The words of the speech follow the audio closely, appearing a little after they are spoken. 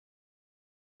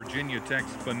Virginia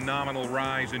Tech's phenomenal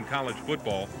rise in college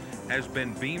football has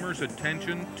been Beamer's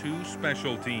attention to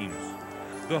special teams.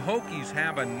 The Hokies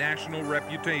have a national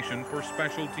reputation for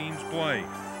special teams play.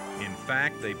 In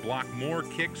fact, they blocked more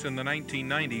kicks in the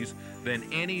 1990s than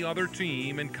any other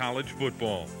team in college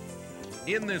football.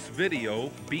 In this video,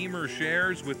 Beamer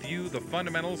shares with you the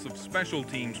fundamentals of special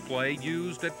teams play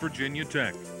used at Virginia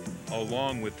Tech.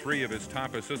 Along with 3 of his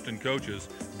top assistant coaches,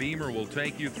 Beamer will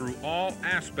take you through all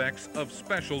aspects of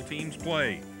special teams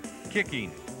play: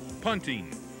 kicking,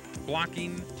 punting,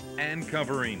 blocking, and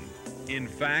covering. In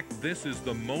fact, this is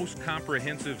the most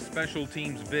comprehensive special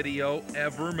teams video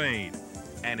ever made,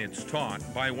 and it's taught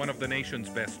by one of the nation's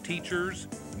best teachers,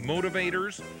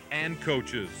 motivators, and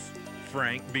coaches,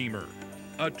 Frank Beamer,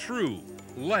 a true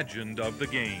legend of the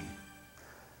game.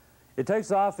 It takes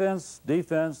offense,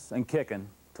 defense, and kicking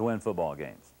to win football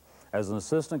games. As an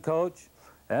assistant coach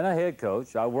and a head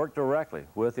coach, I work directly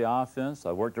with the offense.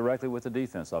 I work directly with the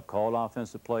defense. I've called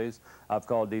offensive plays. I've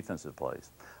called defensive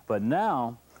plays. But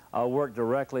now I work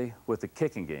directly with the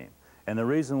kicking game. And the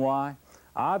reason why?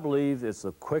 I believe it's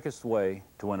the quickest way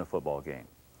to win a football game.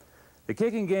 The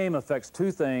kicking game affects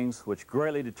 2 things which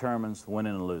greatly determines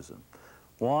winning and losing.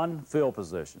 1, field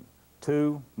position.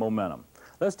 2, momentum.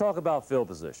 Let's talk about field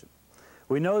position.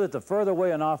 We know that the further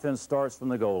away an offense starts from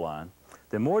the goal line,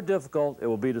 the more difficult it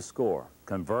will be to score.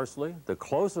 Conversely, the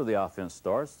closer the offense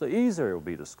starts, the easier it will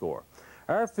be to score.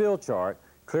 Our field chart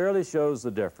clearly shows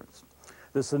the difference.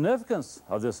 The significance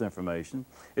of this information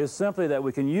is simply that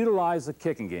we can utilize the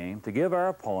kicking game to give our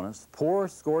opponents poor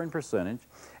scoring percentage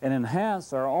and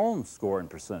enhance our own scoring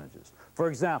percentages. For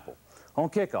example, on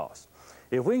kickoffs,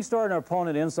 if we can start an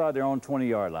opponent inside their own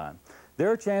 20-yard line,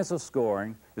 their chance of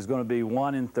scoring is going to be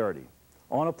 1 in 30.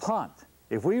 On a punt,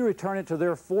 if we return it to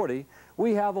their 40,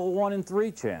 we have a 1 in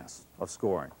 3 chance of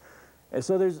scoring. And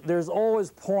so there's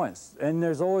always points and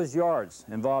there's always yards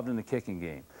involved in the kicking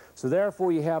game. So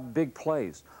therefore you have big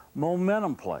plays,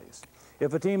 momentum plays.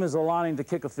 If a team is aligning to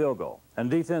kick a field goal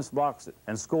and defense blocks it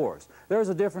and scores, there's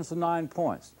a difference of 9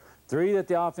 points. 3 that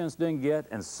the offense didn't get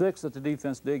and 6 that the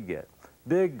defense did get.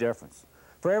 Big difference.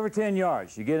 For every 10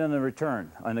 yards you get in a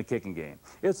return in the kicking game,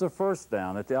 it's a first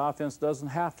down that the offense doesn't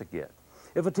have to get.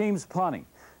 If a team's punting,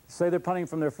 say they're punting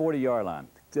from their 40-yard line,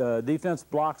 defense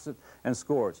blocks it and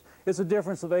scores, it's a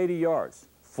difference of 80 yards.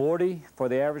 40 for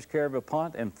the average carry of a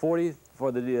punt and 40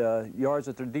 for the yards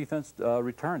that their defense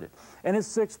returned it. And it's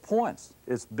 6 points.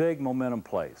 It's big momentum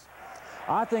plays.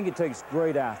 I think it takes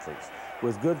great athletes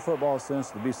with good football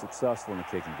sense to be successful in the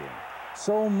kicking game.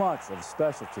 So much of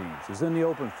special teams is in the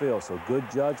open field, so good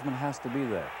judgment has to be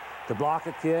there. To block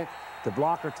a kick, to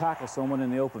block or tackle someone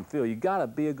in the open field, you got to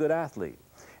be a good athlete.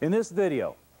 In this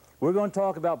video, we're going to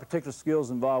talk about particular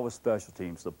skills involved with special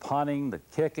teams: the punting, the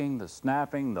kicking, the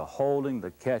snapping, the holding,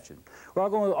 the catching.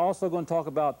 We're also going to talk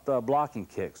about blocking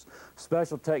kicks,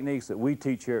 special techniques that we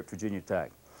teach here at Virginia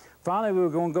Tech. Finally, we're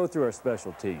going to go through our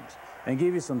special teams and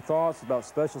give you some thoughts about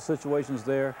special situations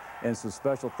there and some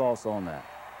special thoughts on that.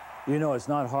 You know, it's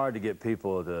not hard to get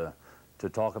people to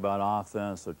talk about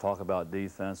offense or talk about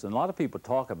defense. And a lot of people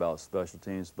talk about special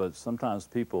teams, but sometimes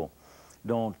people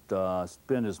don't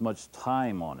spend as much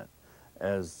time on it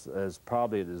as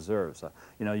probably it deserves.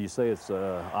 You know, you say it's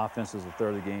offense is a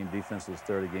third of the game, defense is a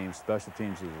third of the game, special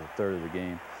teams is a third of the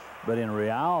game. But in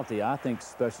reality, I think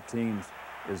special teams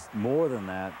is more than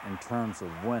that in terms of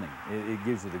winning. It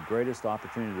gives you the greatest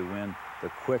opportunity to win, the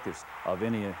quickest of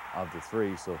any of the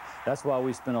 3. So that's why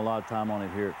we spend a lot of time on it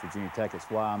here at Virginia Tech. It's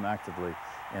why I'm actively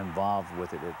involved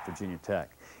with it at Virginia Tech.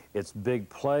 It's big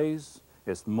plays,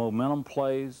 it's momentum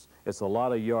plays, it's a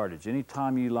lot of yardage.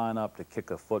 Anytime you line up to kick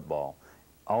a football,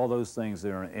 all those things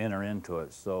enter into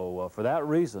it. So for that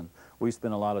reason, we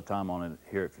spend a lot of time on it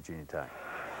here at Virginia Tech.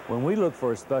 When we look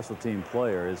for a special team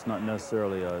player, it's not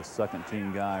necessarily a second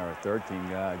team guy or a third team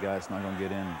guy, a guy that's not going to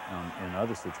get in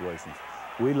other situations.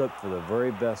 We look for the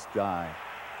very best guy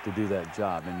to do that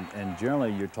job. And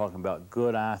generally, you're talking about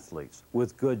good athletes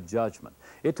with good judgment.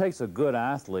 It takes a good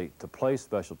athlete to play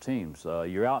special teams.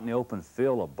 You're out in the open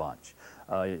field a bunch.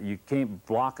 You can't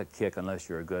block a kick unless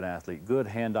you're a good athlete. Good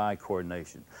hand-eye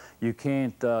coordination. You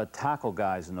can't tackle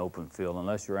guys in the open field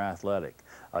unless you're athletic.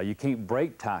 You can't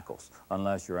break tackles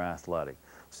unless you're athletic.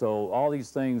 So all these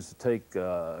things take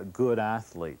good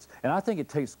athletes. And I think it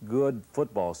takes good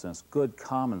football sense, good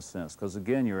common sense, because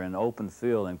again, you're in open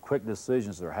field and quick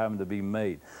decisions are having to be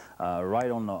made,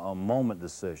 right on the moment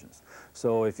decisions.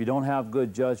 So if you don't have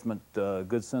good judgment,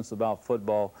 good sense about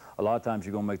football, a lot of times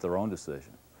you're going to make the wrong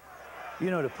decision. You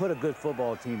know, to put a good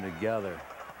football team together,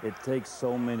 it takes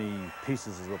so many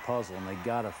pieces of the puzzle, and they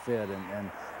got to fit.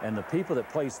 And the people that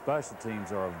play special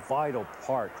teams are a vital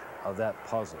part of that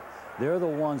puzzle. They're the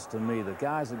ones, to me, the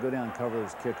guys that go down and cover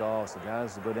those kickoffs, the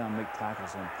guys that go down and make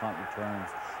tackles on punt returns,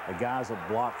 the guys that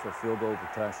block for field goal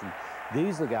protection.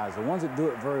 These are the guys, the ones that do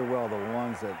it very well, the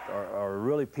ones that are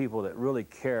really people that really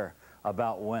care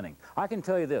about winning. I can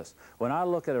tell you this, when I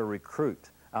look at a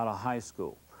recruit out of high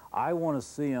school, I want to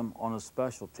see him on the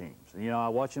special teams. You know, I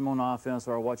watch him on offense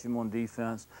or I watch him on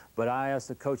defense, but I ask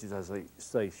the coaches, I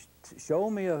say, show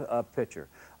me a picture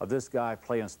of this guy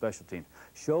playing special teams.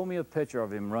 Show me a picture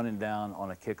of him running down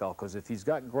on a kickoff, because if he's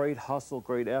got great hustle,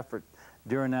 great effort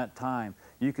during that time,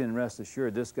 you can rest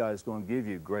assured this guy is going to give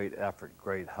you great effort,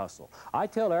 great hustle. I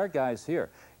tell our guys here,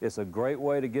 it's a great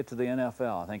way to get to the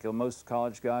NFL. I think most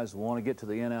college guys want to get to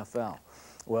the NFL.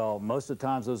 Well, most of the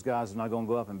times those guys are not going to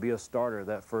go up and be a starter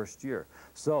that first year.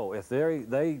 So if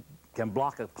they can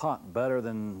block a punt better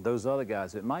than those other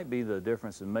guys, it might be the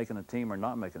difference in making a team or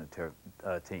not making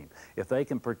a team. If they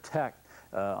can protect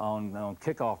on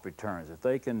kickoff returns, if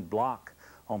they can block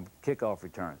on kickoff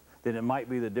returns, then it might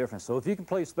be the difference. So if you can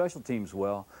play special teams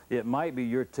well, it might be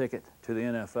your ticket to the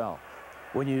NFL.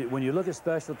 When you look at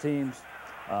special teams,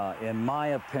 in my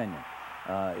opinion,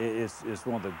 it's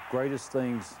one of the greatest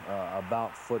things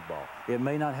about football. It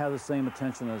may not have the same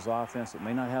attention as offense. It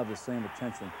may not have the same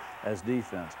attention as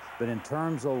defense. But in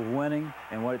terms of winning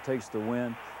and what it takes to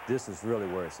win, this is really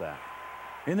where it's at.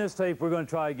 In this tape, we're going to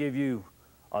try to give you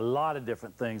a lot of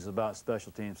different things about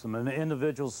special teams. Some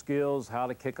individual skills, how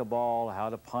to kick a ball, how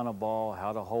to punt a ball,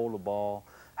 how to hold a ball,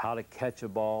 how to catch a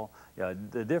ball,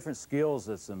 the different skills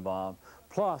that's involved.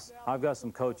 Plus, I've got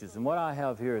some coaches, and what I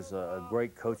have here is a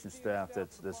great coaching staff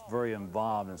that's very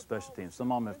involved in special teams.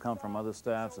 Some of them have come from other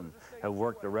staffs and have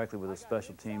worked directly with the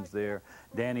special teams there.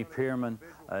 Danny Pearman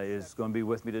is going to be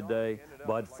with me today.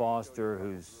 Bud Foster,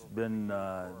 who's been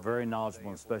very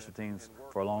knowledgeable in special teams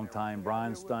for a long time.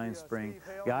 Brian Steinspring,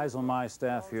 guys on my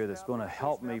staff here that's going to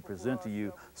help me present to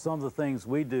you some of the things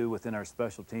we do within our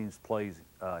special teams plays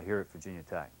here at Virginia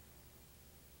Tech.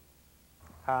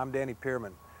 Hi, I'm Danny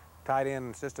Pearman, tight end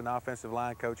and assistant offensive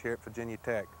line coach here at Virginia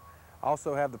Tech. I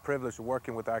also have the privilege of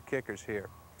working with our kickers here.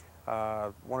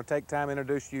 I want to take time to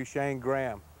introduce you Shane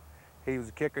Graham. He was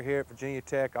a kicker here at Virginia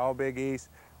Tech, all Big East,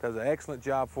 does an excellent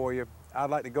job for you. I'd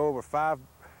like to go over 5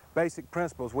 basic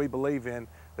principles we believe in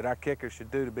that our kickers should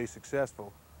do to be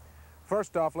successful.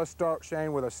 First off, let's start,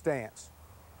 Shane, with a stance.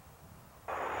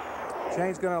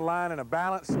 Shane's going to align in a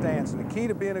balanced stance, and the key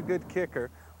to being a good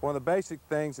kicker, one of the basic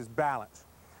things is balance.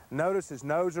 Notice his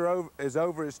nose is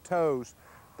over his toes.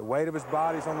 The weight of his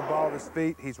body's on the ball of his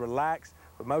feet. He's relaxed,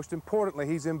 but most importantly,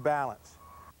 he's in balance.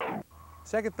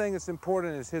 Second thing that's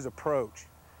important is his approach.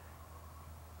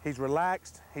 He's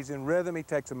relaxed, he's in rhythm, he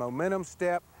takes a momentum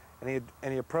step, and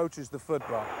he approaches the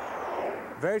football.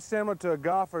 Very similar to a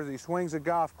golfer as he swings a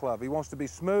golf club. He wants to be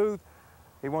smooth,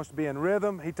 he wants to be in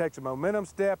rhythm, he takes a momentum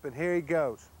step, and here he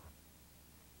goes.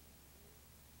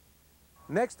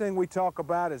 Next thing we talk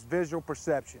about is visual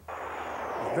perception.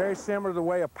 It's very similar to the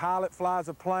way a pilot flies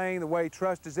a plane, the way he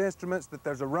trusts his instruments, that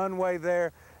there's a runway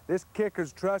there. This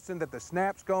kicker's trusting that the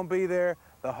snap's going to be there,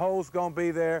 the hole's going to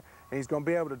be there, and he's going to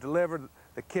be able to deliver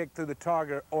the kick through the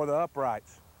target or the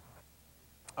uprights.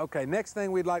 Okay, next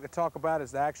thing we'd like to talk about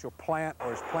is the actual plant,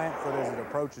 or his plant foot as it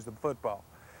approaches the football.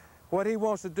 What he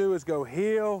wants to do is go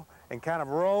heel and kind of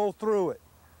roll through it.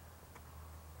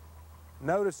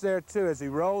 Notice there too, as he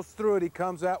rolls through it, he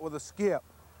comes out with a skip.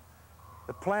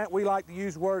 The plant, we like to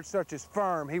use words such as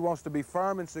firm. He wants to be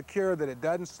firm and secure, that it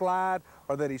doesn't slide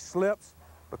or that he slips,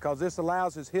 because this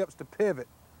allows his hips to pivot.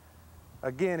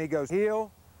 Again, he goes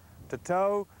heel to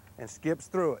toe and skips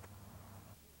through it.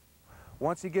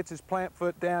 Once he gets his plant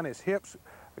foot down, his hips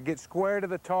get square to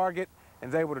the target and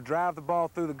is able to drive the ball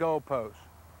through the goalpost.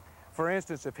 For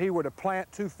instance, if he were to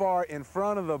plant too far in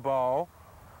front of the ball,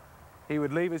 he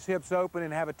would leave his hips open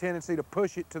and have a tendency to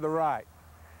push it to the right.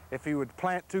 If he would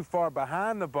plant too far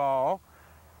behind the ball,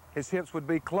 his hips would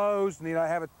be closed and he'd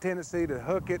have a tendency to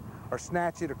hook it or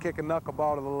snatch it or kick a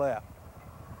knuckleball to the left.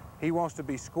 He wants to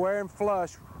be square and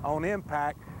flush on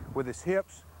impact with his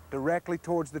hips directly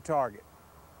towards the target.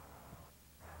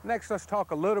 Next, let's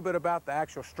talk a little bit about the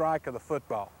actual strike of the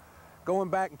football. Going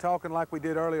back and talking like we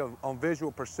did earlier on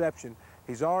visual perception,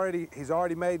 he's already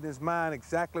made in his mind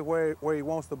exactly where he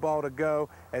wants the ball to go.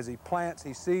 As he plants,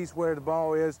 he sees where the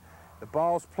ball is. The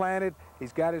ball's planted,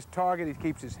 he's got his target, he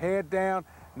keeps his head down.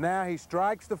 Now he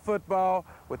strikes the football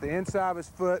with the inside of his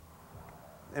foot.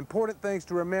 Important things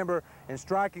to remember in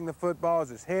striking the football is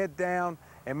his head down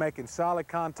and making solid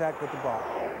contact with the ball.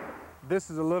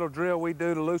 This is a little drill we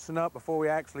do to loosen up before we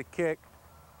actually kick.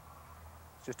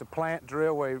 It's just a plant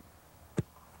drill where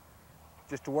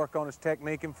just to work on his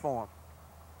technique and form.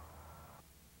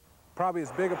 Probably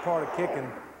as big a part of kicking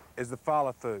is the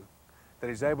follow-through, that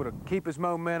he's able to keep his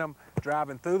momentum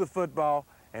driving through the football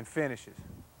and finishes.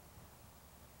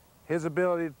 His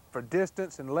ability for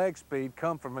distance and leg speed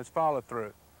come from his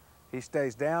follow-through. He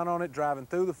stays down on it, driving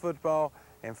through the football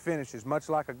and finishes, much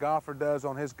like a golfer does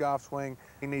on his golf swing.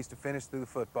 He needs to finish through the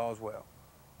football as well.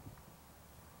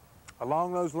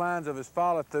 Along those lines of his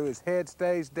follow-through, his head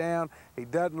stays down. He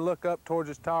doesn't look up towards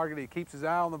his target. He keeps his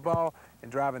eye on the ball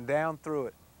and driving down through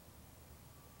it.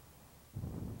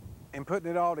 In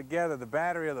putting it all together, the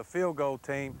battery of the field goal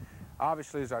team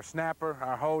obviously is our snapper,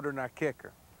 our holder, and our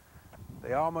kicker.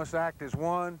 They all must act as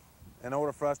one in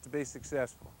order for us to be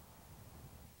successful.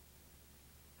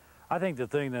 I think the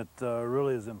thing that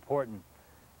really is important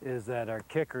is that our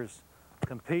kickers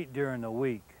compete during the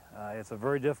week. It's a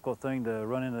very difficult thing to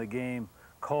run into the game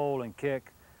cold and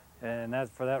kick, and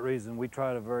for that reason we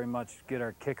try to very much get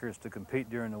our kickers to compete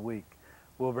during the week.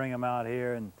 We'll bring them out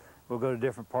here and we'll go to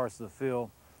different parts of the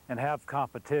field and have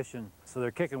competition, so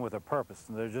they're kicking with a purpose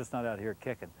and they're just not out here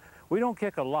kicking. We don't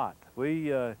kick a lot.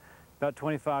 We about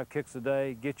 25 kicks a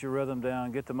day. Get your rhythm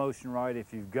down, get the motion right.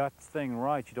 If you've got the thing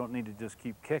right, you don't need to just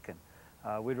keep kicking.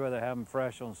 We'd rather have them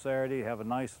fresh on Saturday, have a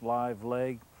nice live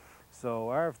leg. So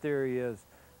our theory is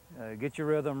get your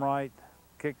rhythm right,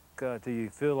 kick till you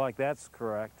feel like that's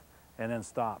correct, and then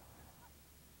stop.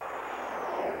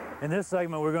 In this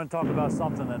segment, we're going to talk about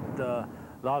something that a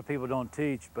lot of people don't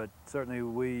teach, but certainly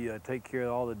we take care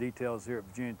of all the details here at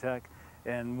Virginia Tech.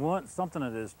 And something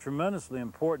that is tremendously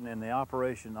important in the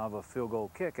operation of a field goal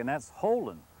kick, and that's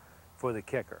holding for the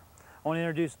kicker. I want to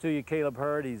introduce to you Caleb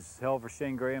Hurd. He's held for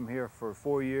Shane Graham here for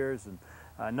 4 years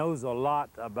and knows a lot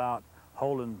about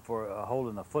holding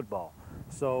a football.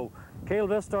 So Caleb,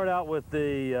 let's start out with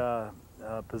the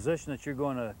position that you're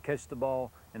going to catch the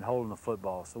ball and holding the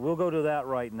football. So we'll go to that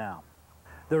right now.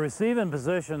 The receiving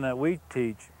position that we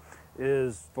teach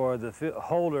is for the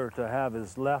holder to have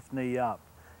his left knee up.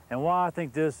 And why I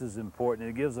think this is important,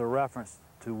 it gives a reference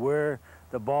to where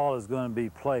the ball is going to be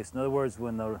placed. In other words,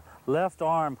 when the left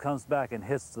arm comes back and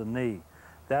hits the knee,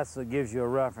 that's what gives you a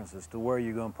reference as to where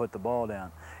you're going to put the ball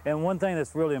down. And one thing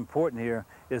that's really important here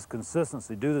is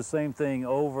consistency. Do the same thing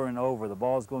over and over. The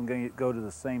ball's going to go to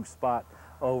the same spot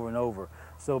over and over.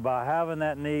 So by having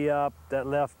that knee up, that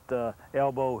left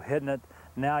elbow hitting it,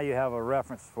 now you have a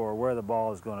reference for where the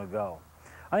ball is going to go.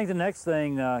 I think the next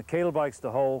thing, Caleb likes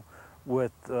to hold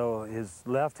with his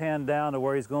left hand down to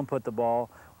where he's going to put the ball,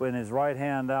 with his right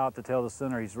hand out to tell the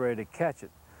center he's ready to catch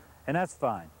it. And that's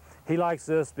fine. He likes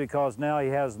this because now he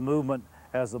has movement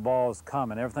as the ball is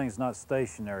coming. Everything's not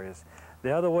stationary.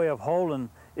 The other way of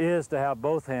holding is to have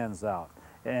both hands out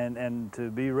and to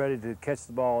be ready to catch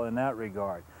the ball in that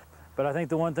regard. But I think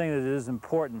the one thing that is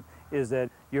important is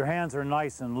that your hands are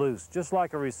nice and loose, just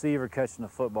like a receiver catching the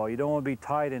football. You don't want to be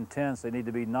tight and tense. They need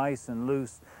to be nice and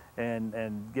loose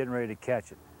and getting ready to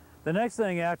catch it. The next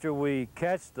thing after we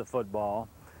catch the football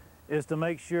is to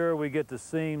make sure we get the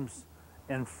seams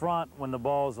in front when the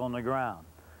ball's on the ground.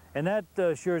 And that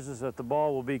assures us that the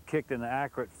ball will be kicked in an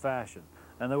accurate fashion.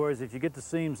 In other words, if you get the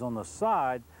seams on the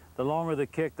side, the longer the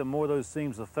kick, the more those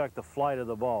seams affect the flight of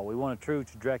the ball. We want a true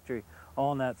trajectory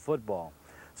on that football.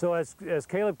 So as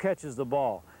Caleb catches the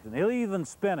ball, he'll even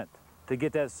spin it to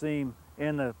get that seam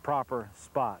in the proper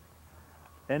spot.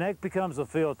 And that becomes a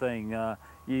feel thing.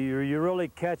 You really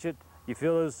catch it, you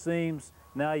feel those seams,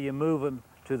 now you move them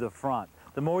to the front.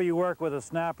 The more you work with a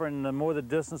snapper and the more the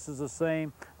distance is the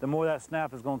same, the more that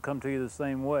snap is going to come to you the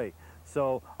same way.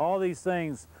 So all these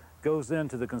things goes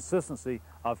into the consistency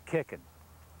of kicking.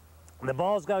 The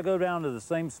ball's got to go down to the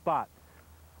same spot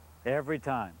every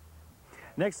time.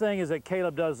 Next thing is that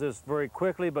Caleb does this very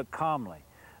quickly but calmly.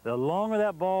 The longer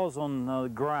that ball's on the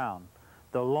ground,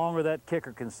 the longer that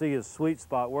kicker can see his sweet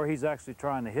spot where he's actually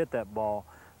trying to hit that ball.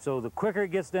 So the quicker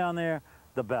it gets down there,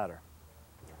 the better.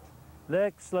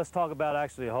 Next, let's talk about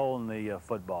actually holding the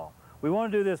football. We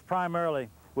want to do this primarily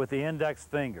with the index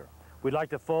finger. We'd like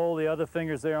to fold the other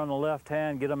fingers there on the left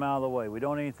hand, get them out of the way. We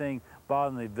don't want anything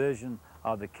bothering the vision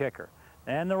of the kicker.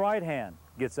 And the right hand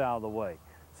gets out of the way.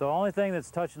 So the only thing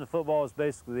that's touching the football is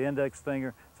basically the index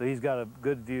finger, so he's got a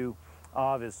good view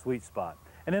of his sweet spot.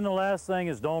 And then the last thing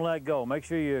is don't let go. Make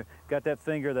sure you got that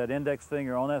finger, that index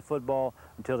finger on that football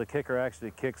until the kicker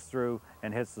actually kicks through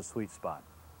and hits the sweet spot.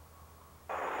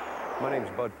 My name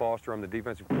is Bud Foster. I'm the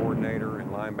defensive coordinator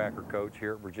and linebacker coach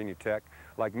here at Virginia Tech.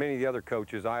 Like many of the other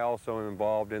coaches, I also am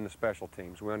involved in the special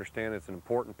teams. We understand it's an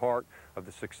important part of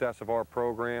the success of our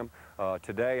program.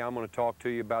 Today I'm going to talk to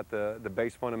you about the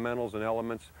base fundamentals and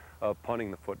elements of punting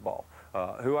the football.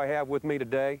 Who I have with me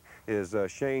today is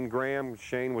Shane Graham.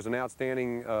 Shane was an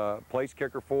outstanding place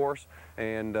kicker for us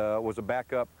and was a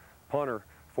backup punter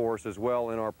for us as well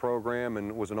in our program,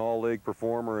 and was an all-league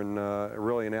performer and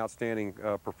really an outstanding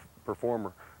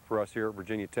performer for us here at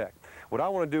Virginia Tech. What I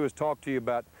want to do is talk to you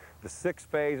about the 6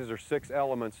 phases or 6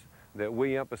 elements that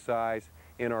we emphasize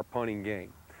in our punting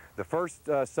game. The first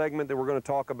segment that we're going to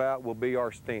talk about will be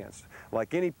our stance.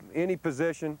 Like any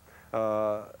position,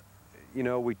 you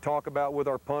know, we talk about with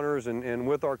our punters and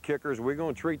with our kickers, we're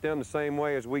going to treat them the same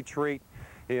way as we treat,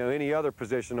 you know, any other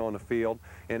position on the field,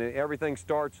 and everything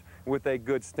starts with a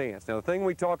good stance. Now, the thing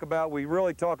we talk about, we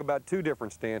really talk about 2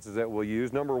 different stances that we'll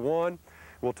use. Number 1,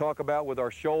 we'll talk about with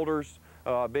our shoulders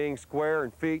being square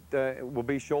and feet will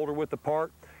be shoulder width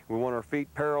apart. We want our feet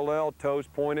parallel, toes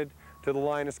pointed to the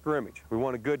line of scrimmage. We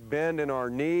want a good bend in our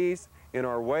knees, in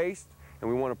our waist, and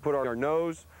we want to put our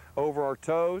nose over our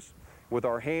toes with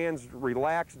our hands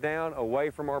relaxed down away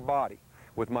from our body,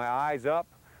 with my eyes up,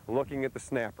 looking at the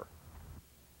snapper.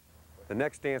 The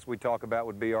next stance we talk about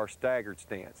would be our staggered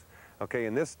stance. Okay,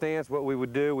 in this stance, what we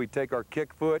would do, we'd take our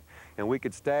kick foot and we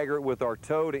could stagger it with our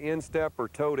toe to instep or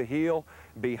toe to heel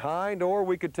behind, or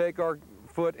we could take our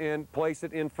foot and place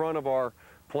it in front of our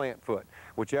plant foot,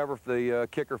 whichever the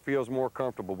kicker feels more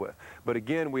comfortable with. But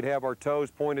again, we'd have our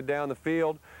toes pointed down the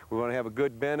field. We want to have a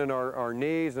good bend in our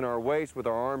knees and our waist with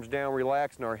our arms down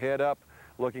relaxed and our head up,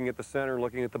 looking at the center,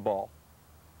 looking at the ball.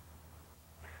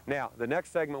 Now, the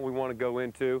next segment we want to go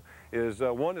into is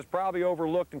one that's probably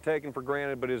overlooked and taken for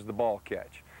granted, but is the ball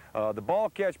catch. The ball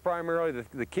catch primarily,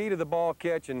 the key to the ball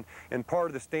catch and part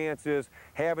of the stance is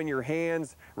having your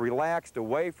hands relaxed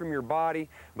away from your body,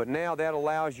 but now that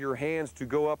allows your hands to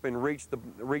go up and reach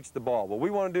the ball. What we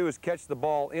want to do is catch the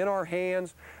ball in our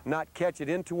hands, not catch it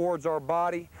in towards our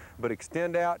body, but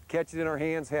extend out, catch it in our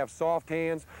hands, have soft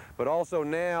hands, but also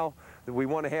now we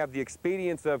want to have the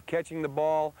expedience of catching the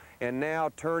ball and now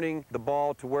turning the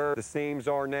ball to where the seams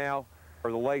are now,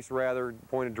 or the lace rather,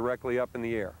 pointed directly up in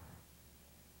the air.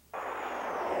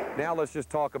 Now let's just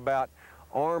talk about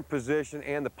arm position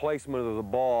and the placement of the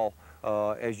ball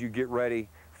as you get ready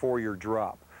for your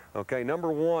drop. Okay,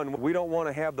 number 1, we don't want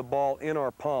to have the ball in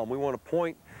our palm. We want to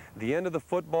point the end of the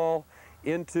football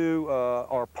into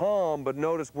our palm, but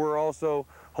notice we're also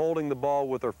holding the ball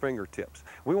with our fingertips.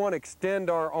 We want to extend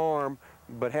our arm,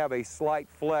 but have a slight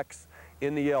flex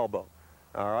in the elbow.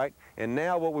 All right, and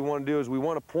now what we want to do is we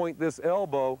want to point this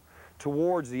elbow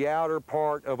towards the outer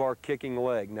part of our kicking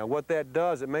leg. Now what that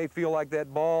does, it may feel like that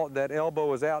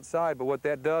elbow is outside, but what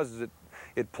that does is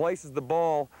it places the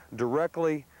ball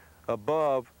directly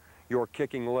above your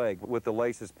kicking leg with the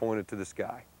laces pointed to the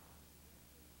sky.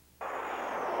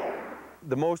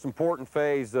 The most important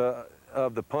phase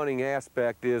of the punting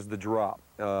aspect is the drop.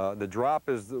 The drop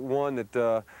is the one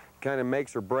that kind of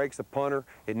makes or breaks a punter.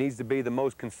 It needs to be the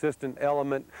most consistent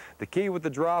element. The key with the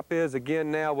drop is,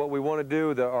 again, now what we want to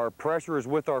do, our pressure is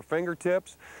with our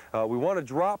fingertips. We want to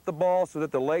drop the ball so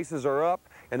that the laces are up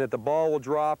and that the ball will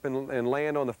drop and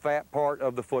land on the fat part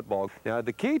of the football. Now,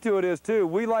 the key to it is, too,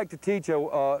 we like to teach,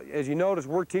 as you notice,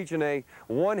 we're teaching a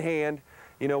one hand.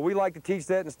 You know, we like to teach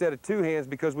that instead of 2 hands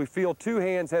because we feel 2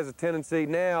 hands has a tendency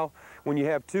now, when you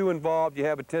have 2 involved, you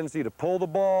have a tendency to pull the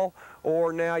ball,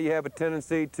 or now you have a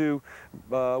tendency to,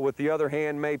 with the other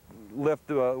hand, may lift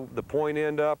the point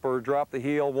end up or drop the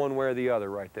heel one way or the other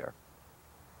right there.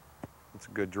 It's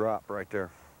a good drop right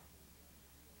there.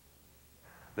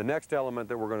 The next element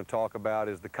that we're going to talk about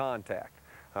is the contact.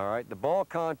 All right, the ball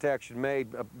contact should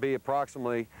be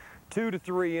approximately 2 to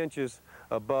 3 inches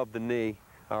above the knee.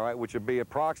 All right, which would be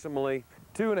approximately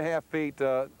 2.5 feet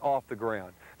off the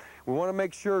ground. We want to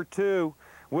make sure, too,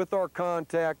 with our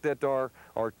contact that our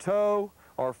toe,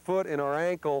 our foot, and our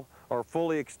ankle are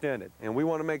fully extended. And we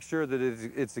want to make sure that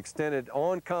it's extended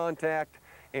on contact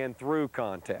and through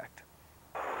contact.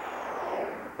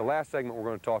 The last segment we're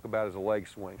going to talk about is a leg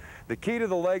swing. The key to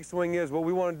the leg swing is what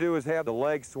we want to do is have the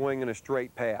leg swing in a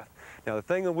straight path. Now, the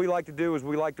thing that we like to do is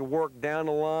we like to work down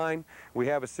the line. We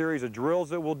have a series of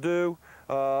drills that we'll do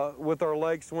with our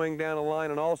leg swing down the line,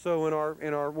 and also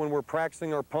when we're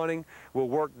practicing our punting, we'll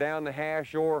work down the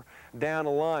hash or down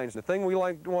the lines. The thing we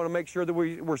want to make sure that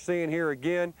we're seeing here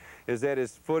again is that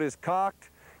his foot is cocked,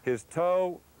 his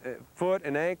toe, foot,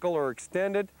 and ankle are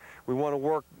extended. We want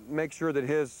to make sure that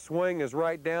his swing is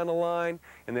right down the line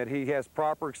and that he has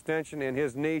proper extension, and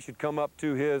his knee should come up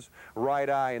to his right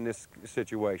eye in this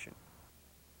situation.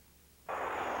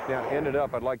 Now, to end it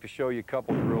up, I'd like to show you a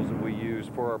couple drills that we use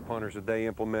use for our punters that they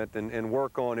implement and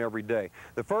work on every day.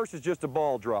 The first is just a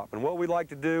ball drop, and what we like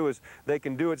to do is they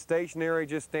can do it stationary,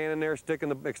 just standing there,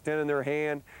 extending their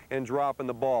hand and dropping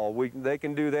the ball. They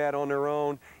can do that on their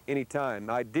own anytime.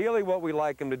 Ideally, what we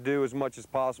like them to do as much as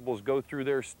possible is go through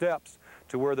their steps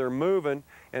to where they're moving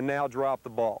and now drop the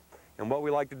ball. And what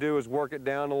we like to do is work it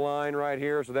down the line right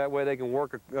here, so that way they can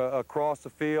work across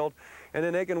the field, and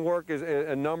then they can work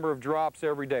a number of drops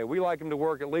every day. We like them to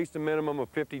work at least a minimum of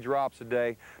 50 drops a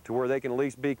day to where they can at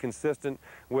least be consistent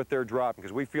with their dropping,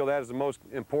 because we feel that is the most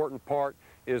important part,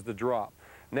 is the drop.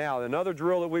 Now, another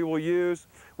drill that we will use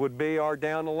would be our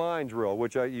down the line drill,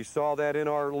 which you saw that in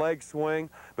our leg swing,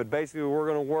 but basically we're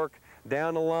going to work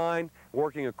down the line,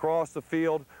 working across the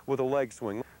field with a leg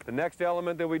swing. The next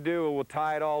element that we do, we'll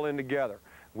tie it all in together.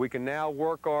 We can now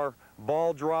work our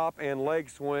ball drop and leg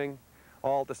swing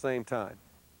all at the same time.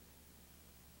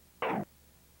 All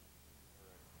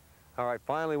right,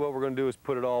 finally what we're going to do is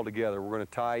put it all together. We're going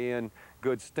to tie in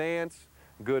good stance,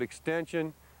 good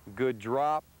extension, good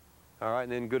drop, all right,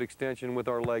 and then good extension with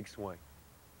our leg swing.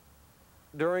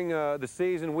 During the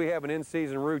season, we have an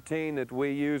in-season routine that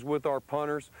we use with our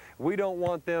punters. We don't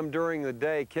want them during the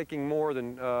day kicking more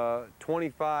than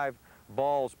 25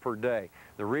 balls per day.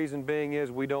 The reason being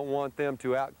is we don't want them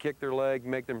to out-kick their leg,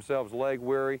 make themselves leg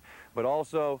weary, but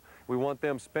also we want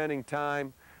them spending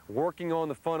time working on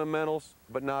the fundamentals,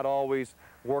 but not always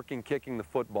kicking the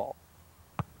football.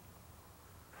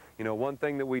 You know, one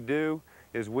thing that we do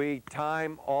is we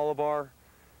time all of our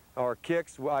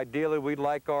kicks. Ideally, we'd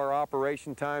like our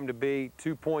operation time to be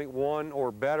 2.1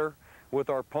 or better with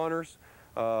our punters,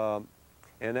 and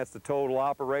that's the total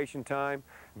operation time.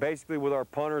 Basically, with our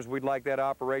punters, we'd like that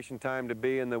operation time to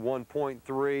be in the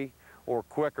 1.3 or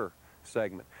quicker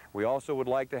segment. We also would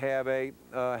like to have a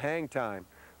hang time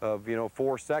of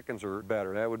 4 seconds or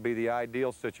better. That would be the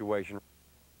ideal situation.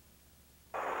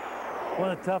 One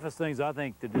of the toughest things I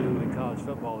think to do in college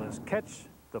football is catch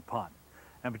the punt.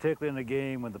 And particularly in the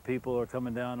game when the people are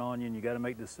coming down on you and you got to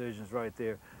make decisions right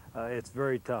there, it's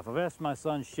very tough. I've asked my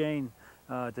son Shane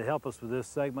to help us with this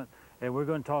segment, and we're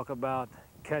going to talk about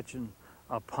catching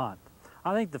a punt.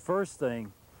 I think the first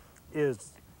thing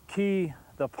is key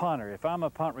the punter. If I'm a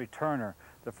punt returner,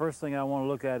 the first thing I want to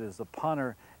look at is the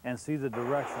punter and see the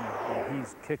direction that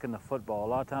he's kicking the football. A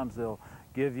lot of times they'll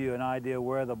give you an idea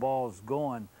where the ball is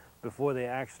going before they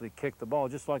actually kick the ball,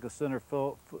 just like a center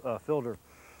fielder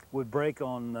would break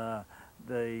on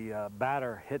the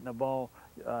batter hitting the ball.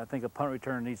 I think a punt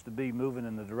returner needs to be moving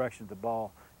in the direction the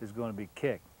ball is going to be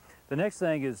kicked. The next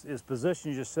thing is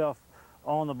position yourself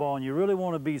on the ball, and you really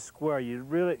want to be square. You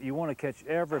want to catch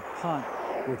every punt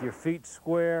with your feet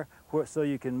square so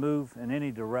you can move in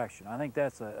any direction. I think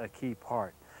that's a key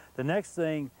part. The next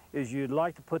thing is you'd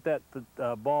like to put that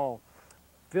ball,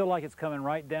 feel like it's coming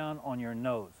right down on your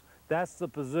nose. That's the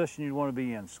position you want to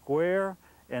be in, square,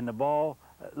 and the ball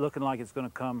looking like it's going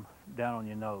to come down on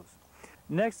your nose.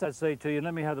 Next, I'd say to you,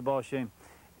 let me have the ball, Shane,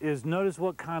 is notice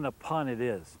what kind of punt it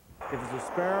is. If it's a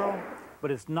sparrow,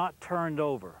 but it's not turned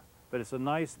over, but it's a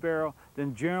nice sparrow,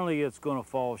 then generally it's going to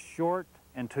fall short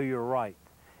and to your right.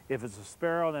 If it's a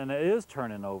sparrow and it is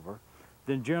turning over,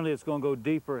 then generally it's going to go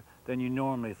deeper than you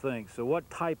normally think. So what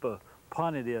type of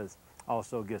punt it is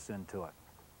also gets into it.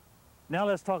 Now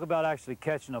let's talk about actually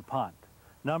catching a punt.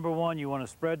 Number one, you want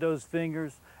to spread those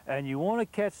fingers, and you want to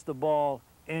catch the ball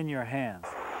in your hands.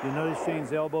 You notice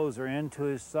Shane's elbows are into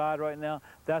his side right now.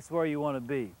 That's where you want to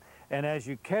be. And as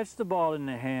you catch the ball in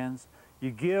the hands,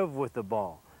 you give with the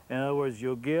ball. In other words,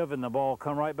 you'll give and the ball will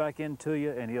come right back into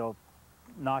you and he'll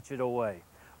notch it away.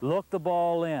 Look the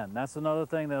ball in. That's another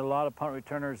thing that a lot of punt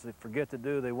returners they forget to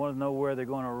do. They want to know where they're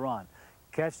going to run.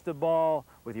 Catch the ball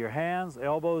with your hands,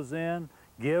 elbows in,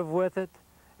 give with it,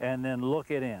 and then look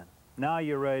it in. Now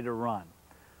you're ready to run.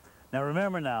 Now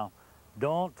remember now,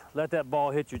 don't let that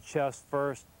ball hit your chest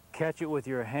first. Catch it with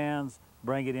your hands,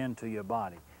 bring it into your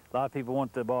body. A lot of people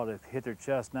want the ball to hit their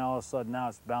chest. Now all of a sudden now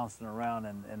it's bouncing around,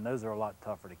 and those are a lot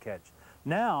tougher to catch.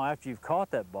 Now after you've caught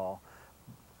that ball,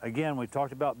 again we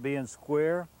talked about being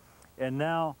square, and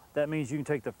now that means you can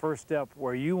take the first step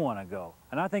where you want to go.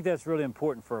 And I think that's really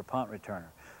important for a punt returner.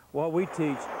 What we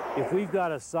teach, if we've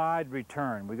got a side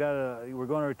return, we're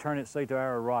going to return it, say, to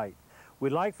our right.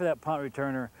 We'd like for that punt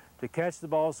returner to catch the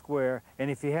ball square, and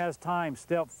if he has time,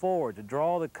 step forward to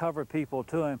draw the cover people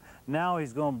to him. Now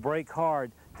he's going to break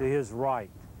hard to his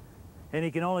right. And he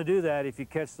can only do that if you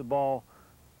catch the ball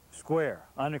square,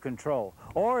 under control.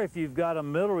 Or if you've got a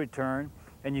middle return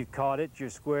and you've caught it, you're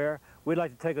square, we'd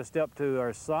like to take a step to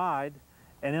our side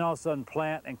and then all of a sudden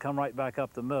plant and come right back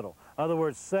up the middle. In other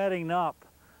words, setting up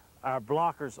our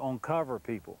blockers on cover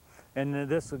people. And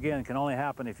this, again, can only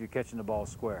happen if you're catching the ball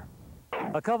square.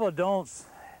 A couple of don'ts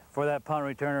for that punt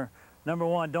returner. Number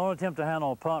one, don't attempt to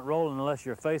handle a punt rolling unless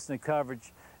you're facing the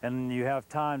coverage and you have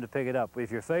time to pick it up. If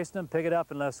you're facing them, pick it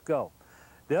up and let's go.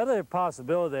 The other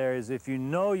possibility there is if you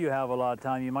know you have a lot of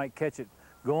time, you might catch it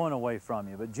going away from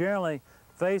you. But generally,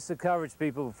 face the coverage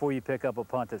people before you pick up a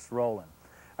punt that's rolling.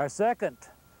 Our second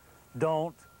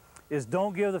don't is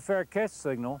don't give the fair catch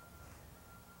signal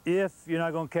if you're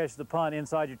not going to catch the punt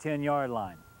inside your 10-yard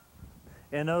line.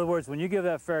 In other words, when you give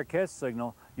that fair catch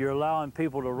signal, you're allowing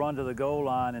people to run to the goal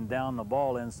line and down the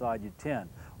ball inside your 10.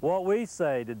 What we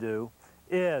say to do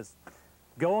is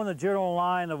go in the general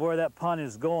line of where that punt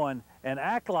is going and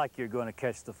act like you're going to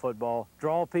catch the football,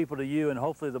 draw people to you, and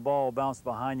hopefully the ball will bounce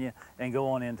behind you and go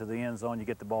on into the end zone. You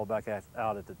get the ball back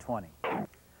out at the 20.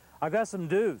 I've got some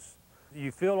do's.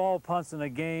 You field all punts in a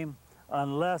game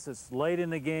unless it's late in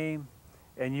the game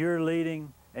and you're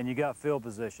leading and you got field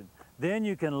position. Then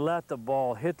you can let the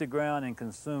ball hit the ground and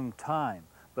consume time.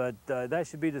 But that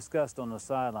should be discussed on the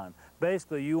sideline.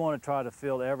 Basically, you want to try to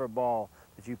field every ball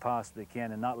that you possibly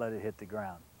can and not let it hit the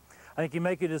ground. I think you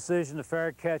make a decision to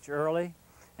fair catch early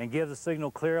and give the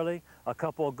signal clearly. A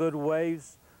couple of good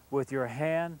waves with your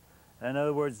hand. In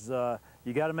other words,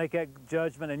 you got to make that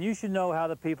judgment, and you should know how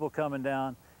the people coming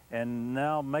down, and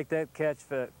now make that catch,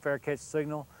 fair catch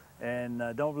signal, and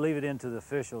don't leave it into the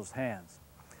officials' hands.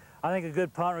 I think a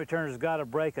good punt returner's got to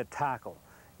break a tackle.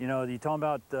 You know, you're talking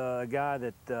about a guy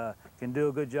that can do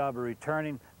a good job of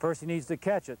returning. First, he needs to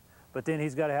catch it, but then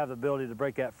he's got to have the ability to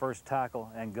break that first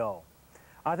tackle and go.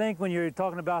 I think when you're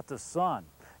talking about the sun,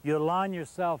 you align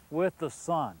yourself with the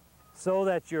sun so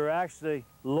that you're actually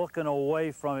looking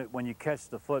away from it when you catch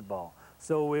the football.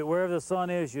 So wherever the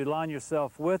sun is, you align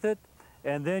yourself with it,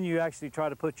 and then you actually try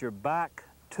to put your back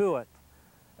to it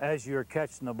as you're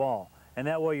catching the ball. And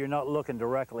that way you're not looking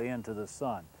directly into the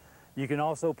sun. You can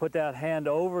also put that hand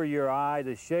over your eye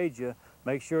to shade you,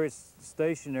 make sure it's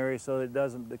stationary so that it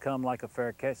doesn't become like a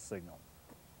fair catch signal.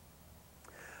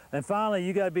 And finally,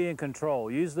 you got to be in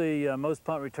control. Usually most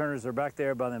punt returners are back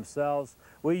there by themselves.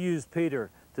 We use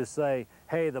Peter to say,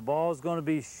 hey, the ball's going to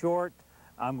be short,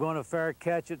 I'm going to fair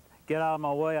catch it, get out of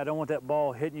my way, I don't want that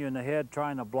ball hitting you in the head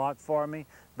trying to block for me.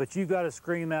 But you've got to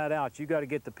scream that out. You've got to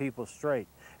get the people straight.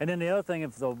 And then the other thing,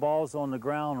 if the ball's on the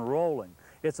ground rolling,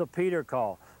 it's a Peter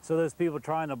call. So those people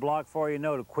trying to block for you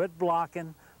know to quit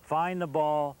blocking, find the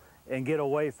ball, and get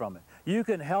away from it. You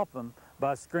can help them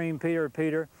by screaming Peter,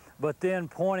 Peter, but then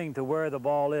pointing to where the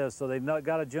ball is so they've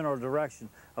got a general direction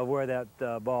of where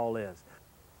that ball is.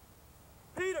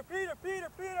 Peter, Peter, Peter,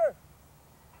 Peter!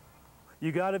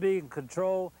 You got to be in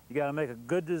control. You got to make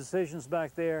good decisions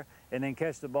back there and then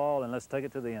catch the ball and let's take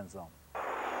it to the end zone.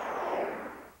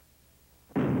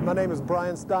 My name is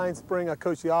Brian Steinspring. I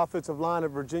coach the offensive line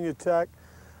at Virginia Tech.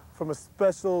 From a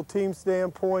special team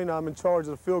standpoint, I'm in charge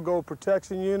of the field goal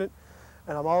protection unit,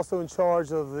 and I'm also in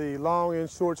charge of the long and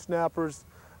short snappers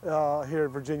here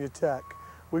at Virginia Tech.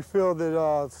 We feel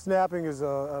that snapping is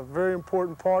a very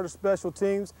important part of special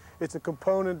teams. It's a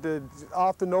component that's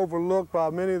often overlooked by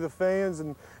many of the fans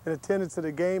and attendance of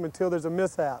the game until there's a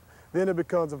mishap. Then it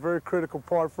becomes a very critical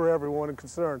part for everyone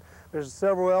concerned. There's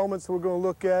several elements we're going to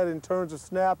look at in terms of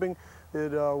snapping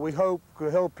that we hope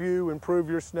could help you improve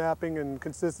your snapping and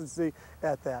consistency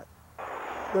at that.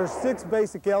 There's 6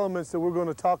 basic elements that we're going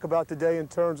to talk about today in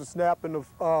terms of snapping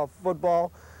of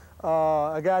football.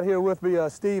 I got here with me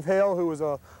Steve Hale, who was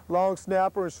a long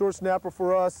snapper and short snapper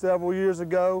for us several years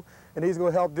ago, and he's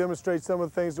going to help demonstrate some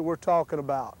of the things that we're talking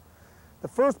about. The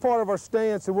first part of our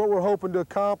stance and what we're hoping to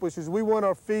accomplish is we want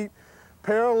our feet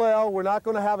parallel. We're not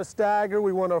going to have a stagger.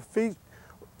 We want our feet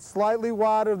slightly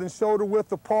wider than shoulder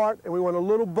width apart, and we want a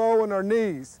little bow in our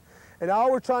knees. And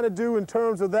all we're trying to do in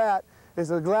terms of that is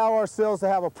allow ourselves to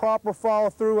have a proper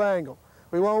follow-through angle.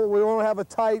 We won't have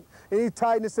any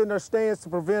tightness in our stance to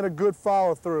prevent a good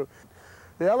follow-through.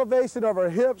 The elevation of our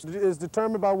hips is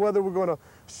determined by whether we're going to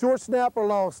short snap or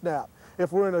long snap.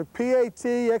 If we're in a PAT,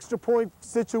 extra point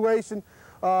situation,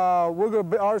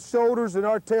 our shoulders and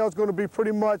our tail is going to be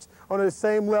pretty much on the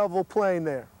same level plane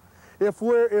there. If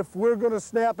we're going to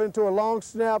snap into a long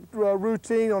snap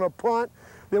routine on a punt,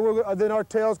 then our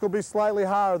tail is going to be slightly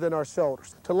higher than our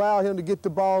shoulders to allow him to get the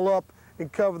ball up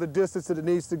and cover the distance that it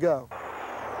needs to go.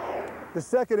 The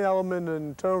second element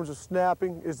in terms of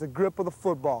snapping is the grip of the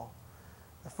football.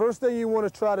 The first thing you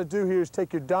want to try to do here is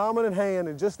take your dominant hand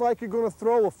and just like you're going to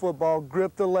throw a football,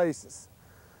 grip the laces.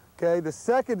 Okay, the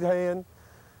second hand,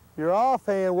 your off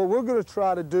hand, what we're going to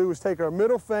try to do is take our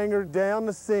middle finger down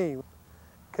the seam.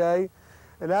 Okay,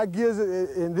 and that gives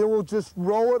it, and then we'll just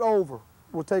roll it over.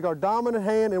 we'll take our dominant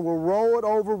hand and we'll roll it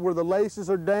over where the laces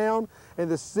are down and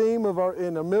the seam of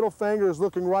in the middle finger is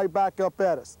looking right back up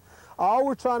at us. All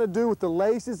we're trying to do with the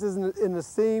laces in the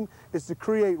seam is to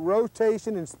create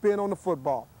rotation and spin on the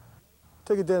football.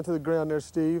 Take it down to the ground there,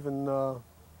 Steve, and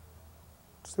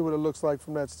see what it looks like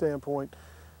from that standpoint.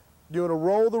 You want to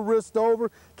roll the wrist over,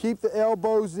 keep the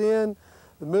elbows in,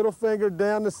 the middle finger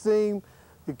down the seam.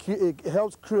 It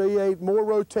helps create more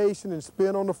rotation and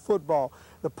spin on the football.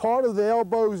 The part of the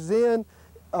elbows in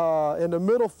and the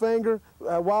middle finger,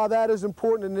 while that is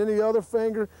important than any other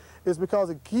finger, is because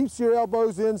it keeps your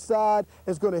elbows inside.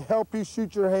 It's going to help you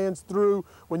shoot your hands through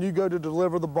when you go to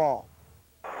deliver the ball.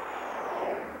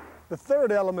 The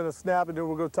third element of snapping that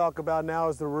we're going to talk about now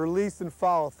is the release and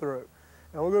follow through.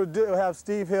 And we're going to have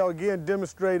Steve Hale again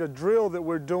demonstrate a drill that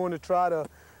we're doing to try to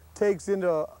takes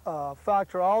into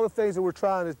factor all the things that we're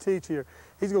trying to teach here.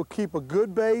 He's going to keep a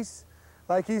good base,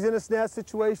 like he's in a snap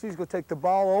situation. He's going to take the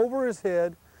ball over his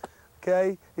head,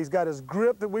 okay? He's got his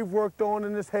grip that we've worked on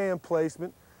in his hand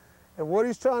placement. And what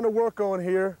he's trying to work on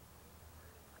here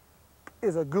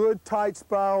is a good tight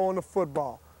spiral on the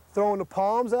football, throwing the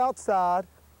palms outside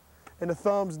and the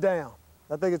thumbs down.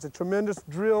 I think it's a tremendous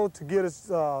drill to get us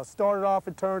started off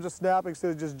in terms of snapping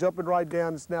instead of just jumping right down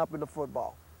and snapping the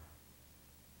football.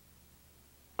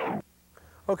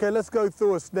 Okay, let's go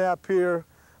through a snap here.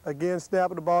 Again,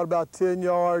 snapping the ball about 10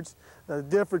 yards. Now, the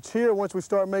difference here, once we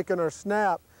start making our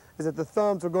snap, is that the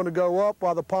thumbs are going to go up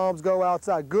while the palms go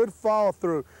outside. Good follow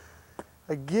through.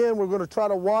 Again, we're going to try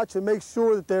to watch and make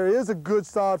sure that there is a good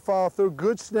solid follow through,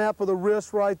 good snap of the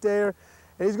wrist right there.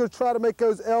 And he's going to try to make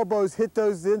those elbows hit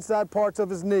those inside parts of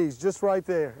his knees, just right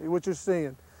there, what you're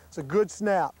seeing. It's a good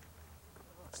snap.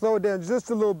 Slow it down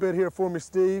just a little bit here for me,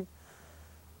 Steve.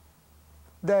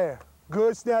 There.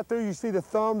 Good snap through. You see the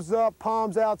thumbs up,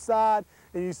 palms outside,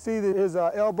 and you see that his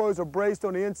elbows are braced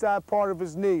on the inside part of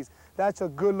his knees. That's a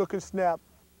good looking snap.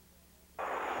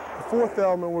 The fourth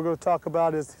element we're going to talk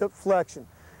about is hip flexion.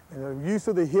 And the use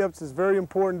of the hips is very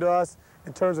important to us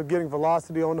in terms of getting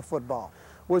velocity on the football.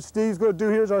 What Steve's going to do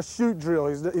here is our shoot drill.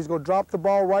 He's going to drop the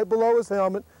ball right below his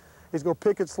helmet. He's going to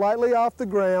pick it slightly off the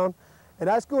ground, and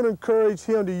that's going to encourage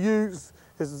him to use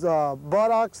his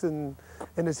buttocks and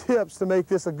his hips to make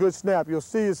this a good snap. You'll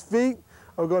see his feet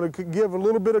are going to give a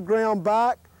little bit of ground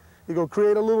back. He's going to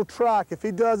create a little track. If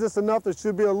he does this enough, there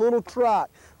should be a little track,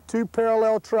 2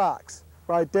 parallel tracks.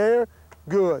 Right there,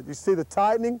 good. You see the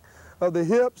tightening of the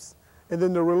hips and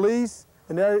then the release,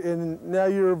 and now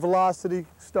your velocity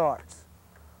starts.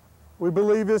 We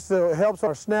believe this helps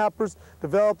our snappers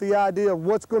develop the idea of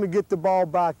what's going to get the ball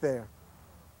back there.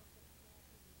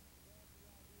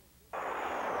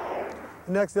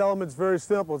 The next element is very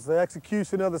simple. It's the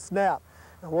execution of the snap.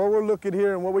 And what we're looking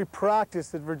here and what we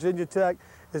practice at Virginia Tech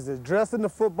is addressing the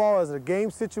football as a game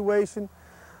situation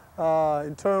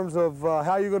in terms of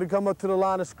how you're going to come up to the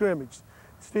line of scrimmage.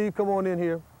 Steve, come on in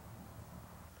here.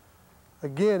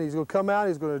 Again, he's going to come out,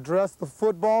 he's going to address the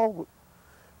football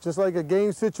just like a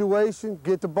game situation,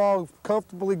 get the ball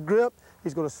comfortably gripped.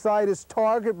 He's going to sight his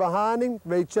target behind him,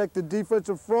 may check the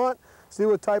defensive front, see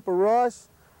what type of rush,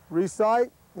 resight,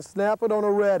 and snap it on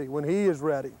a ready when he is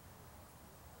ready.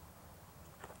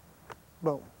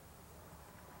 Boom.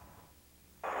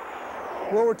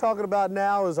 What we're talking about